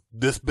to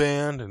this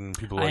band? And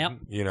people are like,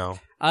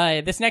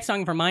 Yep. This next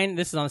song from mine,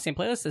 this is on the same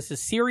playlist. This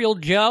is Serial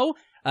Joe.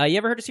 You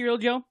ever heard of Serial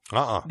Joe?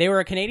 They were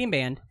a Canadian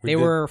band. We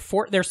did.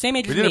 They're same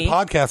age We as did me. a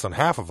podcast on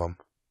half of them.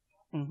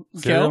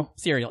 Joe?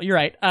 Serial. You're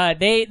right.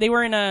 They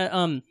were in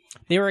a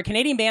they were a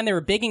Canadian band. They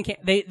were big in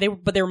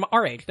but they were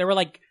our age. They were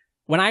like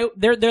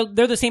they're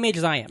the same age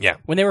as I am. Yeah.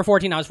 When they were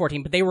 14, I was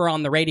 14, but they were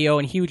on the radio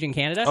and huge in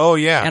Canada. Oh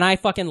yeah. And I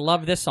fucking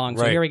love this song.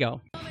 So Right. here we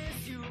go.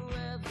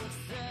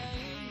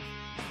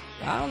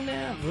 I'll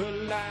never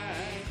lie.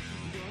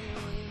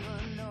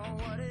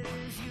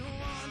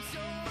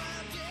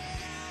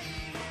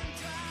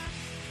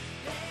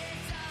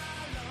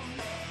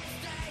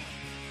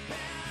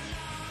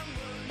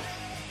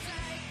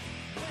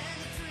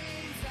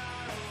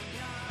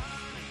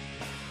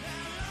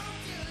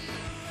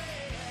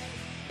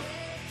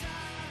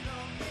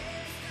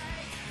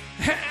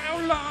 How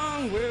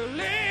long will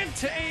it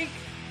take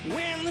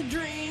when the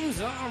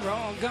dreams are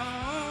all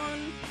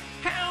gone?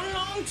 How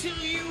long till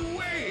you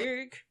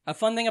wake? A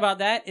fun thing about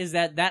that is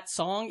that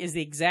song is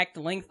the exact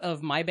length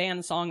of my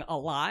band's song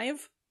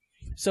Alive.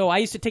 So I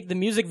used to take the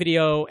music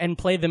video and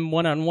play them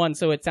one-on-one,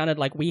 so it sounded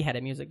like we had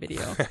a music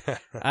video.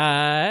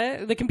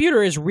 The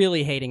computer is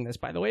really hating this,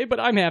 by the way, but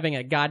I'm having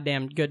a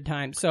goddamn good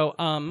time. So,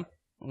 oh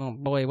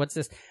boy, what's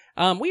this?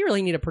 We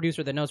really need a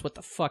producer that knows what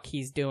the fuck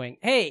he's doing.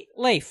 Hey,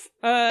 Leif,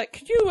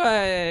 could you,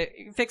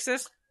 fix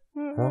this?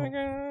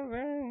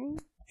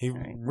 He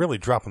really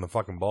dropping the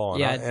fucking ball.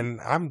 Yeah.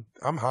 And I'm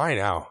high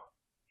now.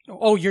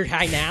 Oh, you're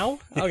high now?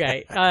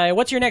 Okay.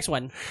 What's your next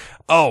one?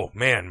 Oh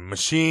man,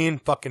 Machine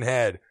fucking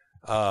Head.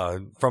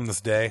 From This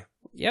Day.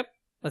 Yep.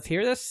 Let's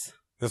hear this.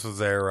 This was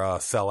their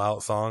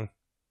Sellout song.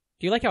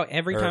 Do you like how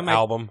every or time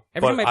album?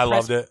 every time I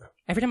loved it.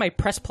 Every time I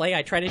press play,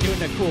 I try to do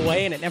it in a cool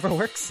way, and it never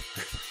works.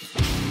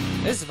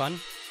 This is fun.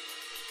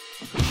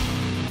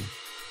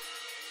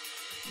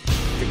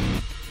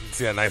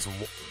 See that nice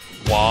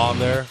wah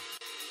there?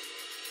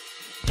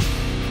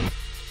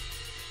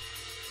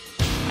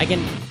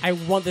 I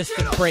want this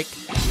to break.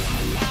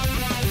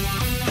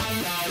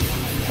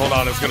 Hold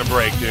on, it's gonna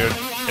break, dude.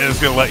 And it's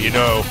gonna let you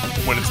know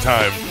when it's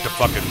time to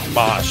fucking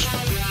mosh.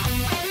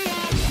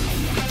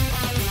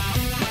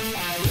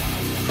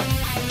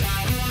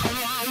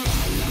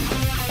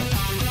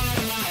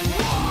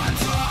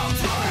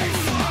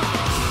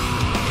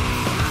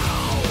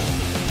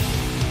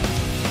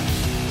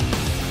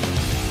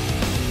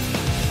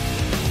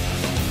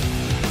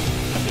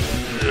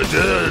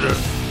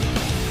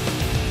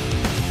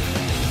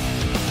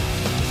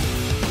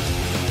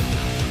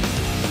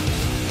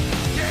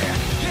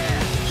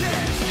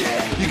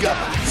 You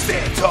gotta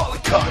stand tall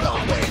and cut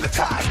away the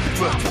ties.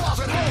 Put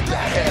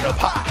that head up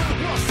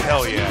high.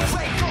 Hell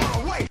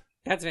yeah.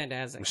 That's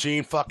fantastic.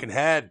 Machine fucking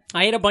Head.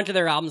 I ate a bunch of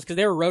their albums because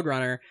they were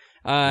Roadrunner.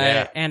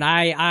 Yeah. And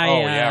I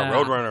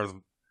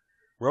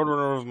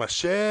Roadrunner was my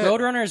shit.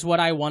 Roadrunner is what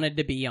I wanted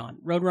to be on.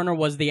 Roadrunner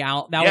was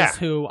was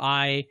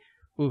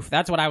who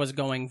that's what I was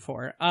going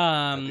for.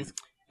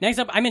 Next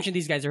up, I mentioned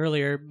these guys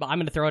earlier, but I'm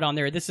going to throw it on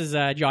there. This is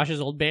Josh's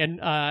old band,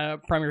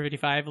 Primary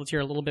 55. Let's hear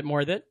a little bit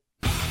more of it.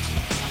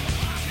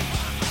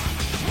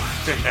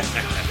 When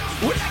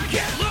I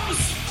get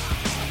loose.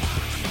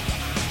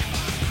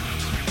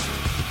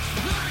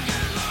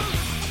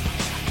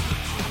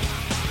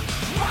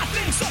 Why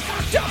things so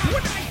fucked up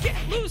when I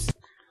get loose?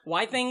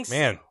 Why things?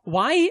 Man.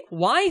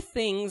 Why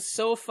things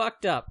so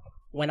fucked up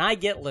when I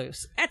get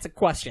loose? That's a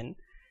question.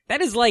 That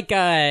is like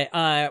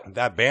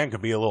that band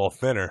could be a little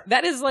thinner.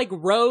 that is like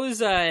Rose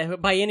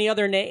by any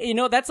other name. You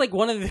know, that's like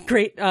one of the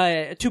great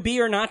To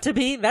Be or Not to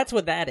Be. That's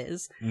what that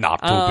is.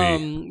 Not to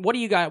be. What do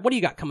you got? What do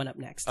you got coming up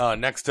next?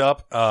 Next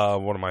up,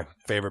 one of my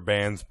favorite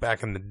bands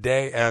back in the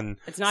day, and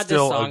It's not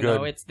still this song a good,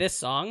 though. It's this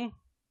song.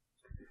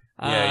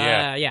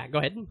 Yeah. Go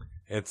ahead.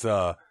 It's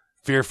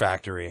Fear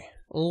Factory.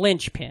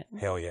 Lynchpin.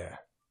 Hell yeah.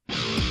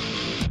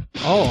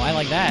 Oh, I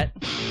like that.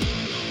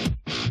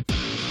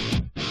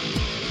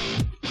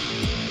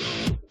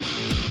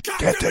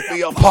 Can't take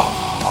me apart.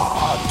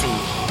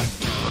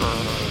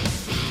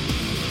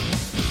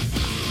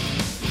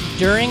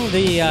 During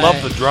the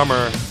Love the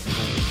drummer,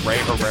 Ray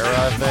Herrera,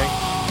 I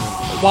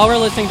think. while we're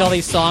listening to all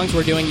these songs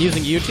we're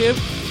using YouTube,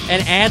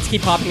 and ads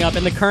keep popping up,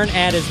 and the current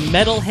ad is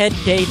Metalhead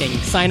Dating.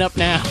 Sign up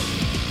now.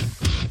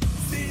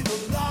 See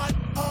the light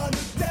on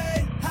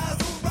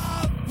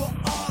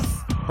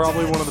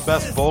probably one of the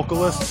best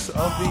vocalists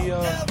of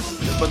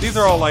the. But these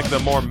are all like the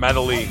more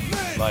metally,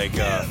 like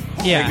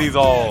like these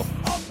all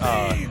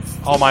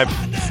my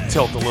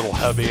tilt a little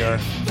heavier.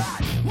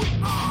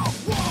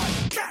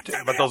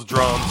 But those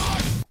drums.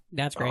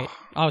 That's great.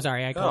 Oh,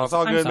 sorry. It's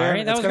all good,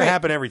 man. It's gonna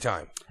happen every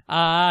time.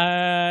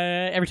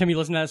 Every time you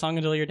listen to that song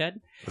until you're dead.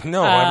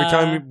 No, every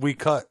time we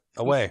cut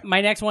away.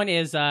 My next one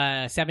is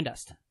Seven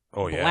Dust.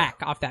 Oh yeah,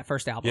 Black off that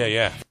first album.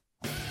 Yeah.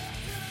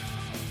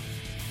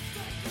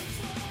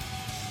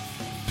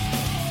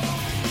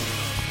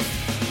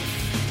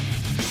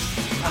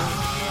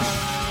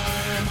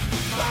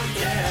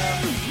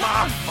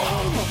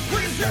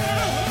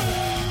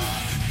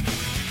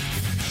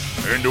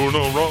 Ain't doing no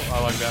wrong.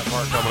 I like that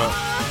part coming up.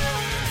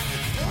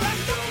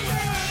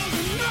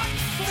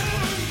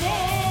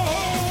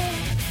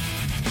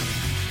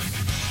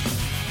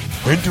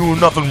 Ain't doing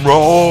nothing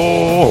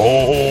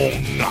wrong.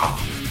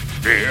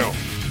 Yeah.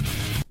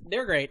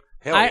 They're great.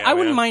 Hell yeah, I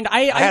wouldn't mind.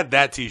 I had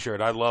that T-shirt.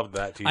 I loved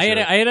that T-shirt.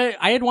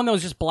 I had one that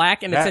was just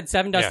black and it said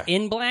Seven Dust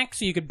in black,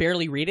 so you could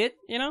barely read it.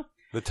 You know.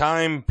 The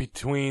time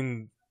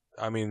between,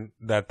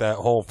 that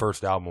whole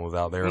first album was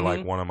out. They were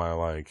like one of my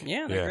like.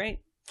 Yeah, they're great.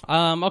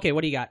 Okay,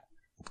 what do you got?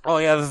 Oh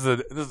yeah, this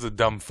is a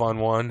dumb fun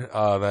one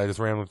that I just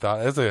randomly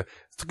thought. It's a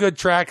good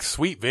track,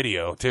 sweet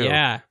video too.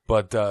 Yeah,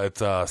 but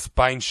it's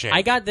Spine Shank.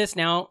 I got this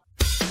now.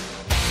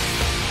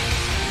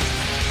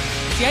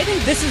 See, I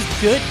think this is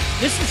good.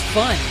 This is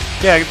fun.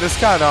 Yeah, this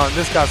got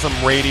some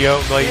radio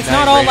late it's night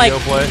not all radio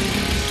like play.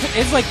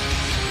 It's like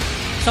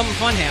something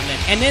fun happening.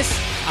 And this,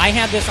 I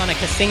had this on a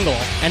single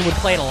and would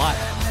play it a lot.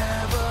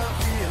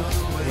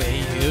 The way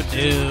you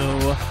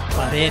do,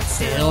 but it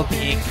still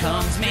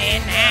becomes me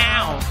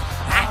now.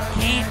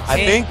 I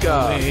think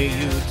the way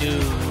you do.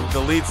 The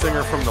lead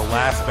singer from the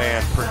last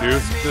band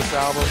produced this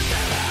album.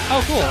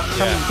 Oh, cool.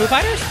 From Foo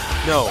Fighters?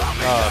 No,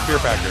 Fear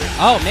Factory.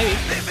 Oh, maybe.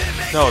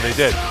 No, they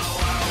did.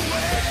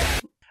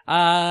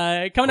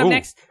 Coming up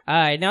next.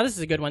 Now this is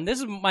a good one. This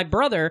is my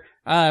brother.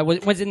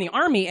 Was in the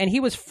army and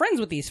he was friends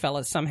with these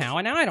fellas somehow,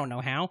 and now I don't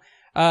know how.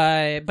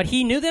 But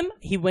he knew them.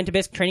 He went to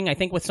basic training, I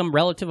think, with some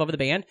relative of the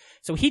band.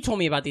 So he told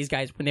me about these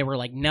guys when they were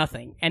like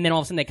nothing. And then all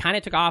of a sudden they kind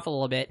of took off a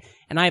little bit.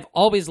 And I've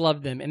always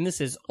loved them. And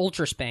this is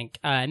Ultra Spank.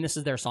 And this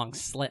is their song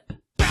Slip.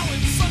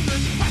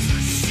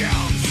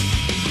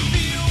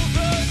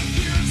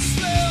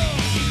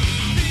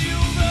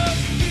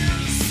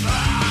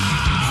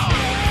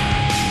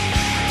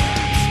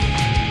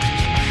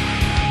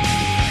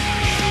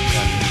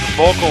 The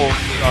vocals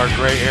are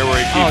great here where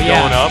he keeps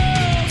going up.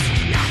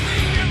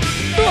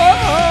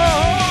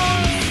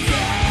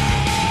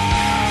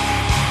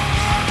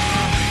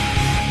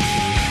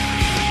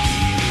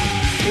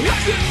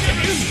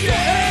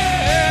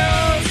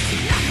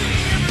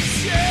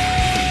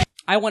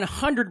 I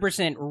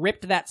 100%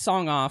 ripped that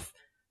song off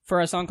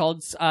for a song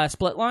called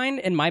Split Line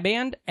in my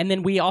band, and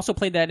then we also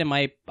played that in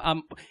my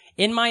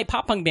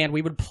pop punk band.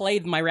 We would play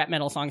my rap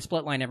metal song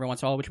Split Line every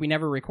once in a while, which we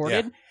never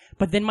recorded. Yeah.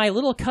 But then my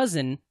little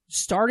cousin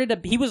started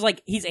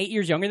he's 8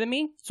 years younger than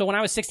me, so when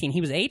I was 16,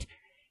 he was 8.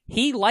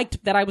 He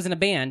liked that I was in a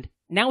band.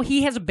 Now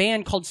he has a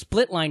band called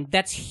Split Line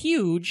that's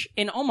huge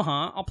in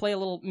Omaha. I'll play a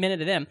little minute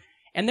of them.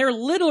 And they're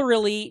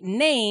literally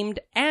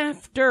named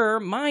after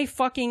my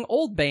fucking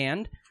old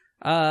band.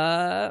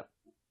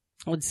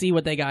 Let's see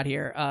what they got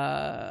here.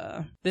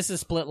 This is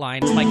Split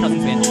Line. It's my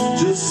cousin's band.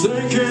 Just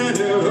thinking it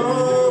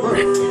over.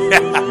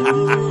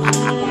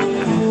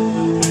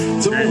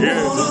 Don't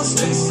wanna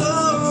stay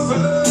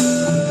sober.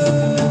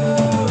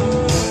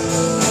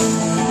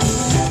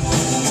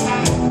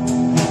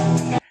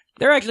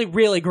 They're actually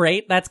really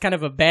great. That's kind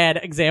of a bad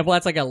example.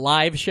 That's like a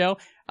live show.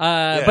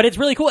 But it's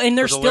really cool. And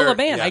they're still a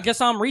band. Yeah. I just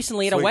saw him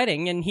recently at a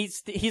wedding, and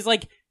he's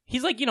like,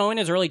 in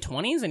his early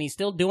 20s, and he's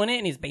still doing it,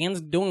 and his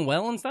band's doing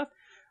well and stuff.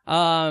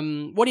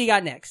 What do you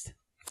got next?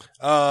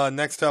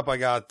 Next up I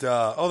got,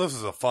 this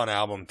is a fun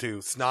album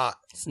too. Snot.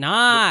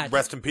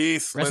 Rest in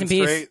peace. Rest in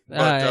peace. Straight,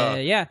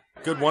 but, yeah.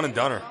 Good one and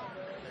doneer.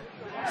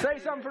 Say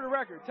something for the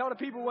record. Tell the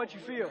people what you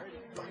feel.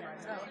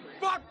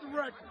 Fuck the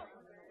record.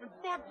 And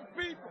fuck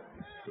the people.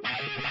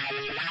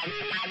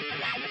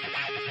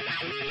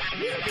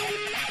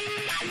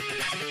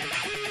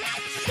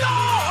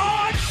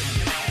 Start!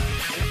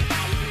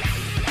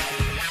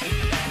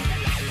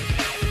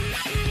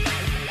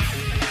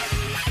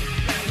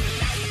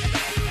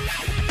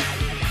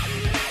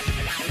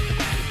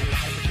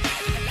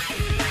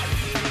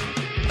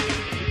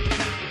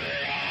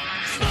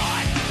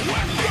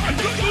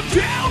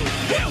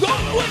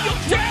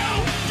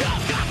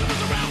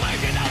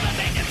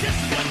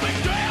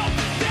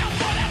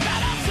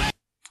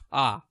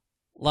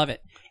 Love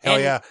it. Hell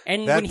yeah.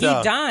 And when he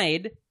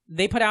died,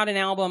 they put out an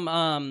album,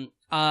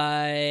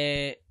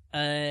 the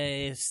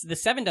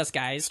Seven Dust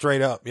guys.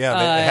 Straight up. Yeah,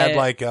 they had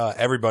like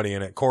everybody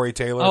in it. Corey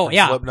Taylor from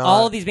Slipknot.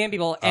 All of these band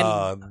people.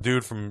 And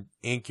dude from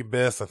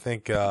Incubus, I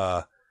think.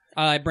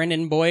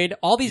 Brendan Boyd.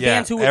 All these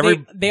bands who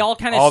they all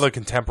kind of all the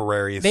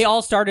contemporaries. They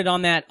all started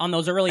on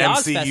those early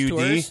Ozfest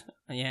tours.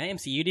 Yeah,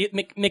 MCUD.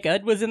 Mick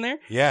Udd was in there.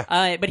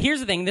 Yeah. But here's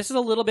the thing. This is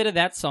a little bit of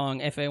that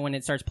song when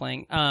it starts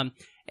playing.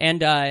 And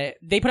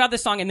they put out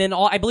this song, and then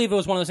I believe it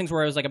was one of those things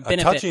where it was like a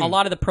benefit. A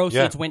lot of the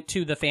proceeds went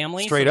to the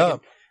family. Straight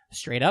up.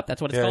 Straight up, that's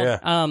what it's called.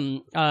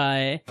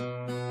 Yeah.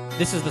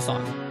 This is the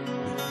song.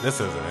 This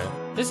isn't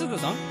it. This is the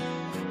song.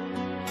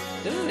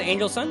 This is the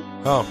Angel Sun.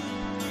 Oh.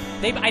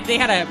 They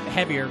had a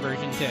heavier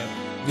version too.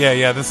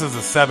 Yeah. This is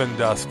the Seven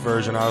Dusk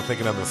version. I was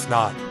thinking of the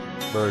Snot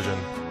version.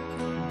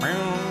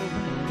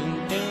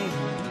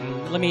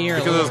 Let me hear it.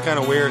 Because it was kind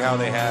of weird how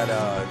they had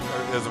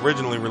it was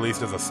originally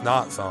released as a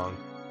Snot song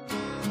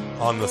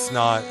on the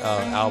Snot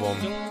album.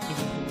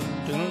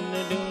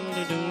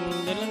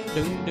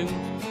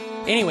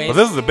 Anyways, but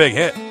this is a big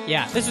hit.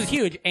 Yeah, this was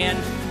huge, and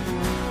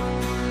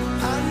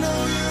I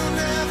know you'll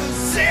never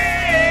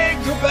say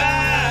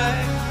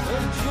goodbye.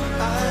 I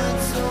had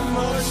so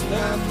much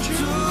left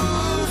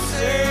to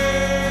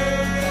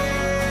say.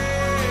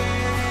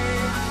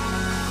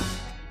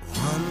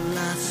 One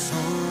last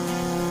song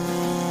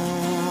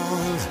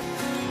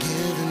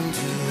given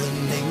to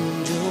an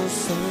angel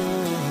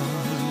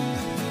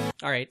son.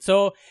 All right,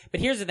 so but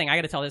here's the thing. I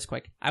got to tell this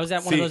quick. I was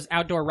at one of those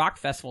outdoor rock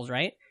festivals,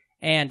 right?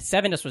 And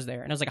Seven Dust was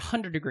there, and it was like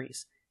 100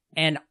 degrees.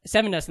 And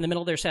Seven Dust, in the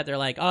middle of their set, they're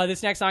like, "Oh,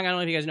 this next song, I don't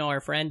know if you guys know,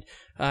 our friend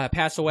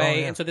passed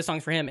away, and so this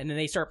song's for him." And then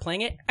they start playing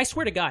it. I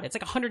swear to God, it's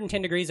like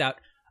 110 degrees out.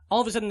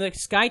 All of a sudden, the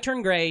sky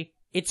turned gray.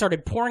 It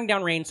started pouring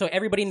down rain, so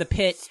everybody in the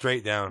pit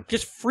straight down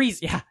just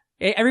freeze. Yeah,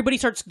 everybody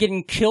starts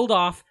getting chilled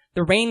off.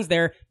 The rain's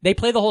there. They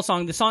play the whole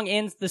song. The song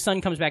ends. The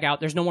sun comes back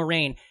out. There's no more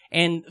rain.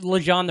 And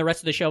LeJean, the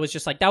rest of the show was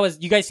just like, that was,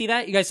 you guys see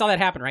that? You guys saw that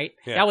happen, right?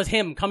 Yeah. That was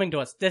him coming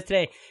to us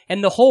today.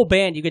 And the whole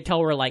band, you could tell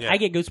were like, I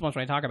get goosebumps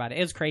when I talk about it.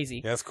 It was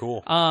crazy. Yeah, that's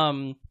cool.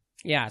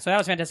 Yeah, so that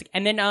was fantastic.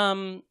 And then,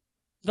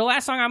 the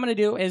last song I'm going to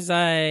do is,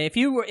 if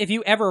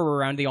you ever were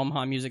around the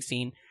Omaha music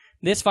scene,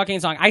 this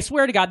fucking song, I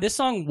swear to God, this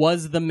song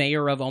was the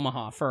mayor of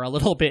Omaha for a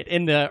little bit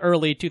in the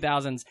early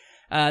 2000s.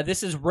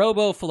 This is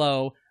Robo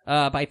Flow.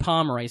 By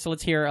Pomeroy. So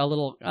let's hear a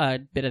little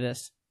bit of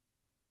this.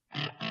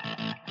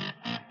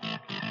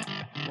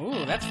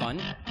 Ooh, that's fun.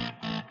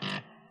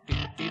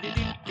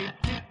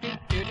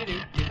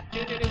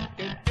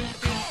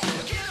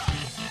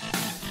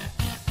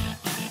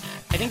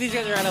 I think these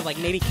guys are out of like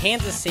maybe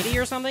Kansas City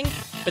or something,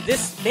 but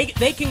this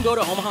they can go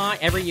to Omaha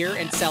every year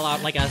and sell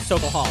out like a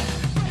Sokol Hall.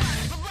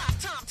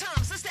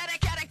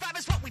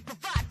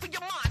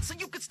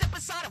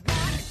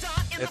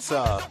 It's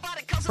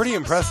pretty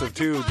impressive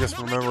too, just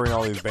remembering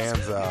all these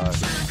bands,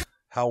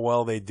 how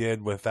well they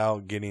did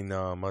without getting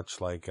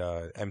much like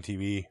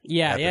MTV.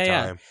 Yeah, at the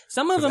time.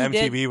 Some of them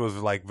MTV was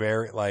like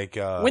very like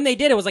when they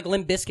did, it was like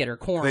Limp Bizkit or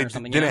Korn or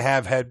something. They didn't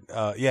have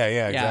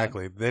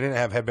exactly. They didn't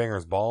have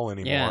Headbangers Ball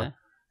anymore. Yeah.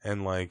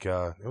 And like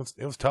it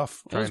was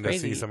tough trying to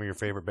see some of your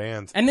favorite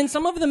bands. And then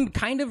some of them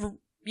kind of,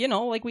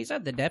 like we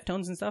said, the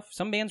Deftones and stuff.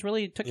 Some bands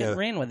really took it and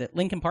ran with it.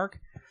 Linkin Park.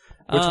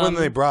 Which when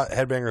they brought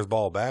Headbangers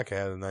Ball back, it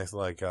had a nice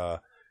like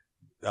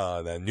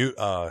that new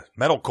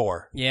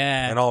metalcore,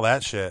 and all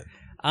that shit.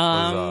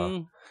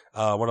 What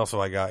else have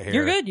I got here?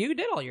 You're good. You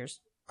did all yours.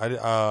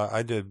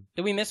 I did.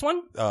 Did we miss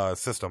one?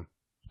 System.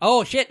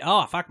 Oh shit!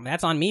 Oh fuck!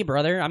 That's on me,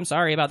 brother. I'm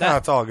sorry about that. No,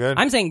 it's all good.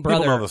 I'm saying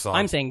brother. People know the song.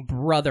 I'm saying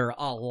brother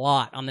a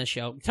lot on this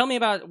show. Tell me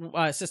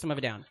about System of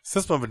a Down.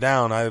 System of a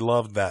Down. I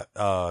loved that.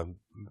 I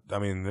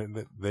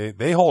mean,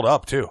 they hold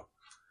up too.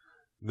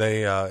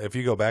 They if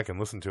you go back and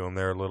listen to them,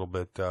 they're a little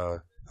bit. I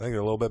think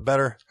they're a little bit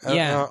better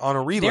on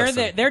a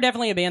re-listen. They're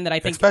definitely a band that I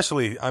think...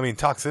 Especially, I mean,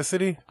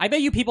 Toxicity. I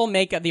bet you people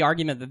make the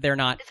argument that they're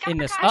not in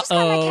this...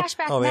 Uh-oh.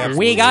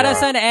 We got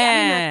us an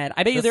ad.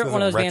 I bet you they're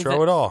one of those bands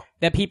at all.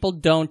 That people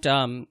don't...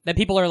 that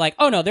people are like,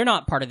 oh no, they're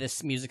not part of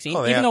this music scene.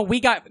 Even though we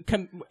got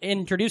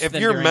introduced to them.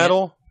 If you're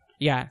metal...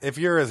 Yeah. If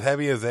you're as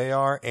heavy as they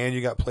are and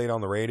you got played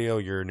on the radio,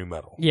 you're new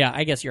metal. Yeah,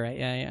 I guess you're right.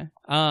 Yeah.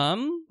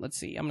 Let's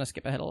see. I'm going to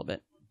skip ahead a little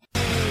bit.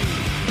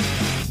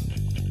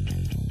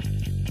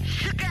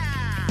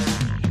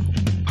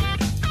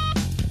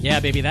 Yeah,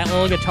 baby, that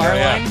little guitar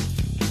line.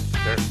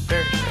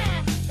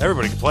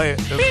 Everybody can play it.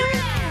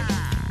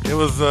 It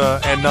was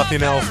And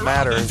Nothing Else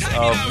Matters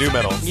of new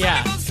metal.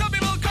 Yeah.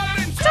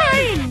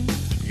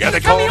 You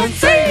gotta call it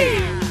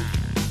insane.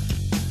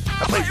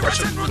 I play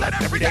Russian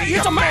roulette every day.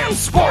 It's a man's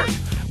sport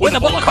with a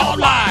bullet called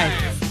live.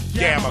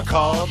 Gamma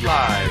called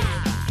live.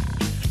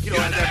 You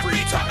know, and every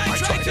time I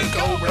try to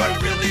go where I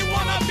really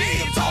wanna be,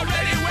 it's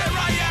already where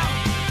I am.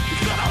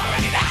 It's gonna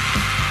already die.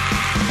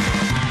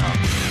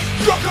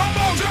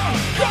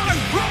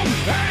 Running from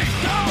hang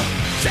down,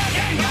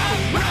 shaking out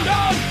round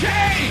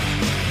okay.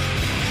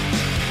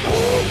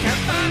 Oh,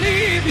 can't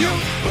believe you.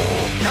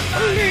 Oh, can't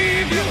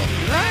believe you.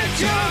 Let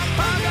your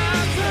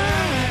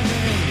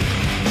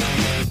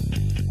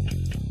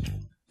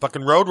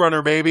fucking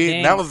Roadrunner, baby.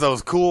 Dang. That was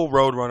those cool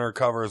Roadrunner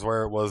covers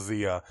where it was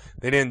the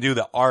they didn't do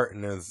the art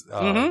and as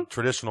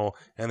traditional,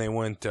 and they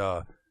went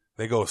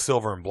they go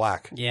silver and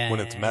black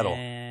when it's metal.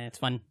 It's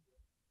fun.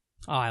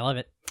 Oh, I love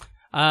it.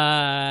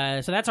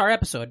 So that's our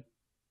episode.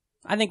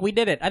 I think we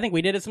did it. I think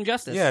we did it some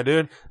justice. Yeah,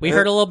 dude. We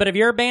heard a little bit of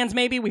your bands,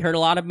 maybe. We heard a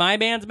lot of my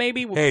bands,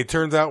 maybe. Hey,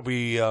 turns out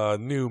we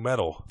knew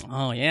metal.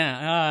 Oh,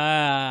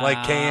 yeah. Like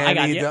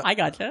KNEW. I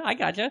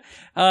gotcha.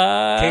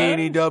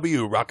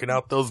 KNEW, rocking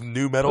out those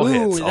new metal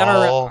hits.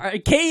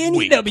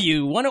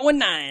 KNEW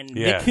 1019.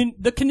 Yeah.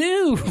 The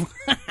Canoe.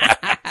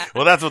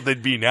 Well, that's what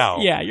they'd be now.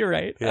 Yeah, you're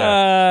right.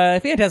 Yeah.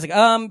 Fantastic.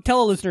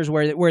 Tell the listeners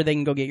where they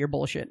can go get your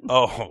bullshit.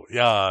 Oh,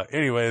 yeah.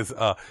 Anyways,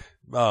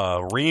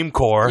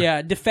 Reamcore.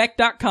 Yeah,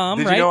 defect.com,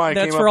 Did right? you know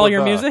That's for all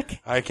your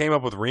music? I came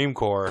up with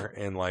Reamcore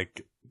in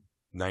like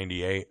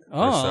 98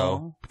 or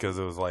so because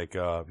it was like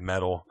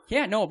metal.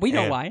 Yeah, no, we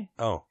know why.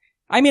 Oh.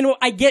 I mean,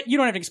 I get you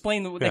don't have to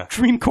explain that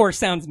Creamcore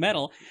sounds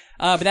metal,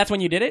 but that's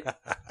when you did it?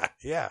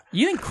 Yeah.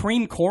 You think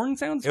Cream Corn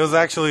sounds It was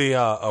actually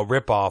a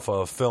ripoff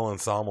of Phil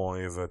Anselmo.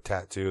 He has a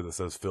tattoo that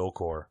says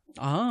Philcore.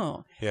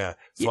 Oh. Yeah.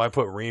 So I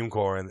put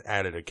Reamcore and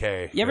added a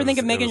K. You ever think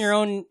of making your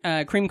own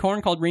cream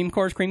corn called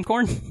Reamcore's Cream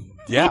Corn?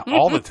 Yeah,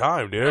 all the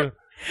time, dude.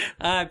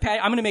 I'm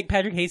going to make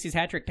Patrick Hasey's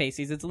hat trick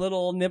pasties. It's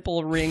little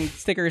nipple ring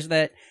stickers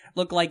that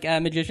look like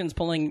magicians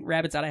pulling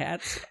rabbits out of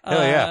hats.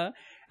 Hell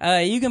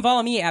yeah. You can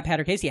follow me at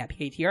Patrick Hasey, at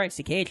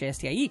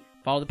PATRICKHSTIE.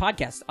 Follow the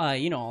podcast.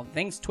 All the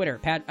things. Twitter,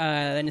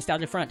 The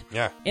Nostalgia Front.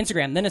 Yeah.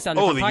 Instagram, The Nostalgia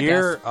Front the Podcast.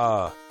 year,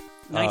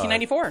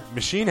 1994.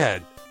 Machine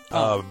Head.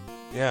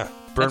 Yeah.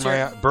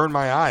 Burn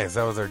My Eyes.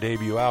 That was our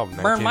debut album.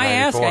 Burn My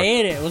Ass. I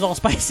ate it. It was all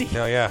spicy.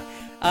 Hell yeah.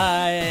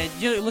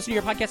 Listen to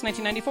your podcast,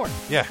 1994.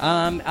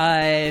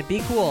 Yeah. Be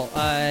cool.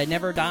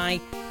 Never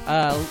die.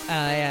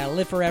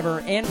 Live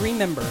forever. And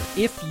remember,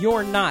 if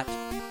you're not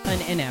an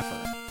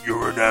NFer,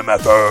 you're an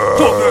MFer.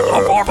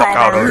 Fuck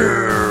out of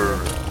here.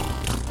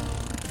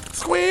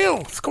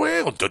 Squeal.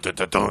 Squeal. Dun, dun,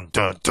 dun, dun,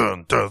 dun,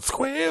 dun, dun,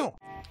 squeal.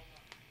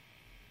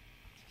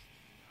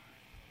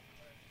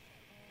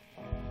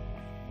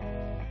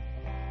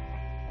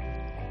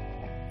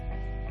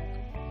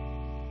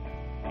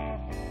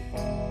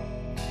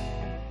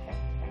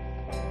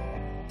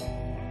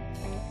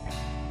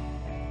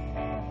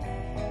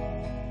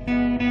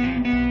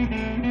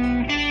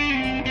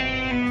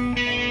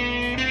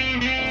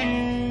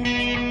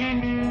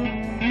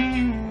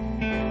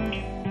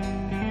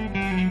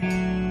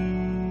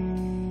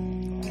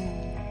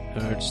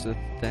 Hurts to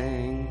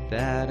think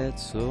that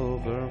it's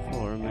over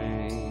for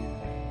me.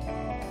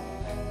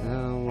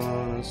 I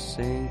wanna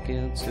sink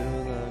into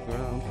the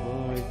ground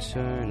for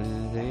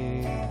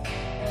eternity.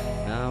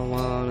 I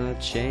wanna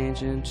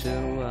change into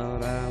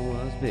what I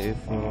was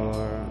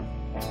before.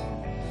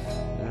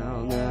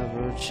 I'll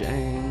never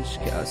change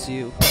 'cause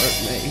you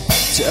hurt me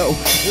so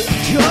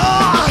good.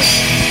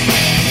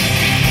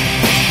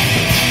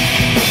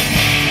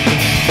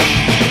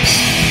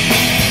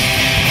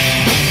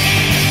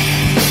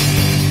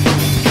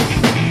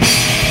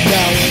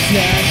 Not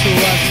to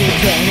what's to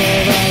come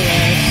of our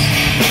lives.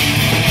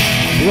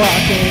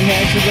 Walking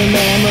next to the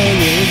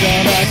memories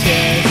of our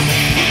kiss.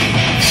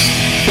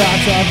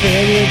 Thoughts of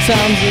favorite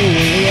times that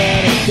we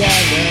were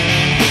together.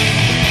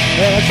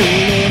 I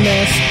truly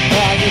miss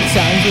all the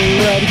times we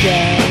were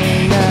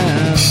together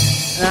now.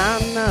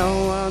 I know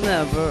I'll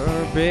never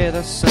be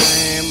the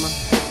same.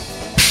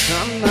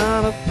 I'm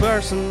not a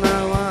person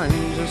now, I'm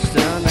just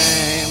a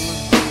name.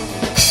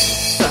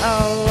 It's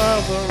all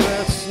over,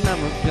 it's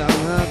never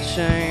gonna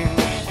change.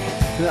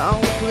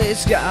 Oh,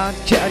 please, God,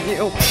 can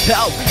you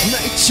help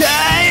me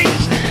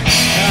change?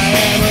 I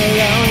am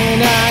alone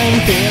and I'm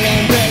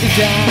feeling pretty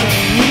down.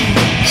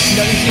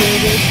 Nothing to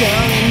be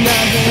shown and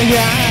nothing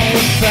I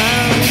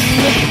found.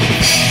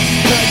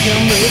 But you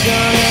moved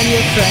on and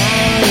you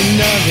found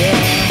another.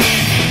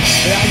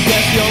 I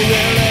guess you're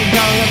really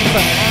gonna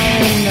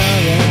find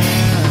another.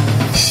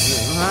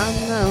 I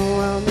know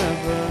I'll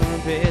never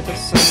be the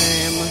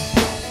same.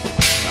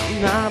 I'm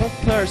not a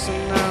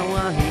person now,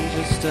 I'm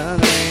just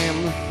a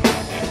name.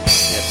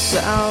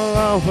 It's all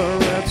over,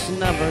 it's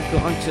never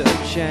going to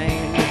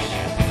change.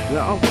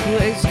 Oh,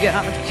 please,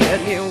 God,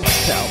 can you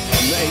help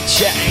me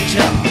change?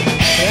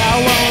 I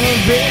wanna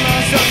be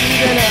myself, you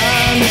can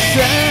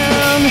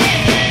understand.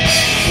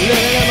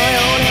 Living in my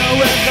own hell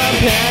with a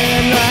pen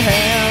in my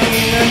hand.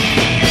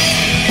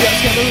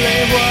 Just can't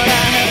believe what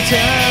I have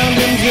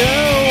turned into.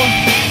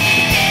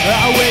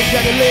 I wish I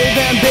could leave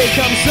and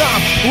become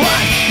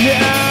someone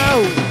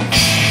new.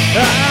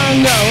 I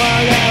know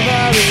I'll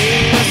never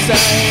be the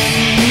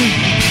same.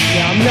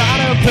 I'm not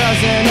a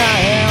person, I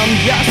am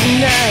just a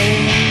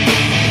name.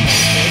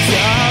 It's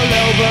all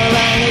over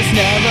and it's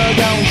never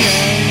gonna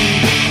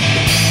change.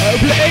 Oh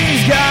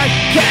please God,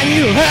 can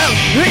you help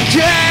me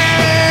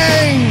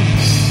change?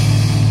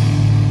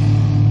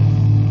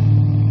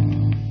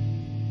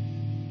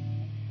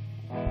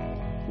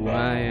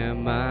 Why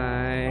am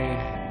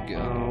I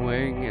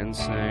going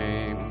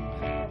insane?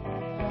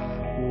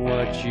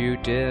 What you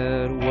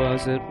did,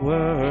 was it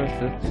worth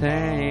the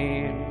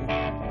pain?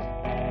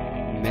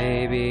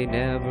 Maybe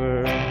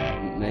never,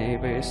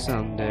 maybe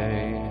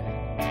someday.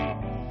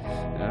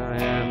 I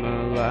am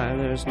alive,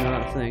 there's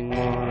nothing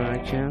more I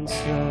can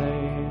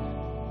say.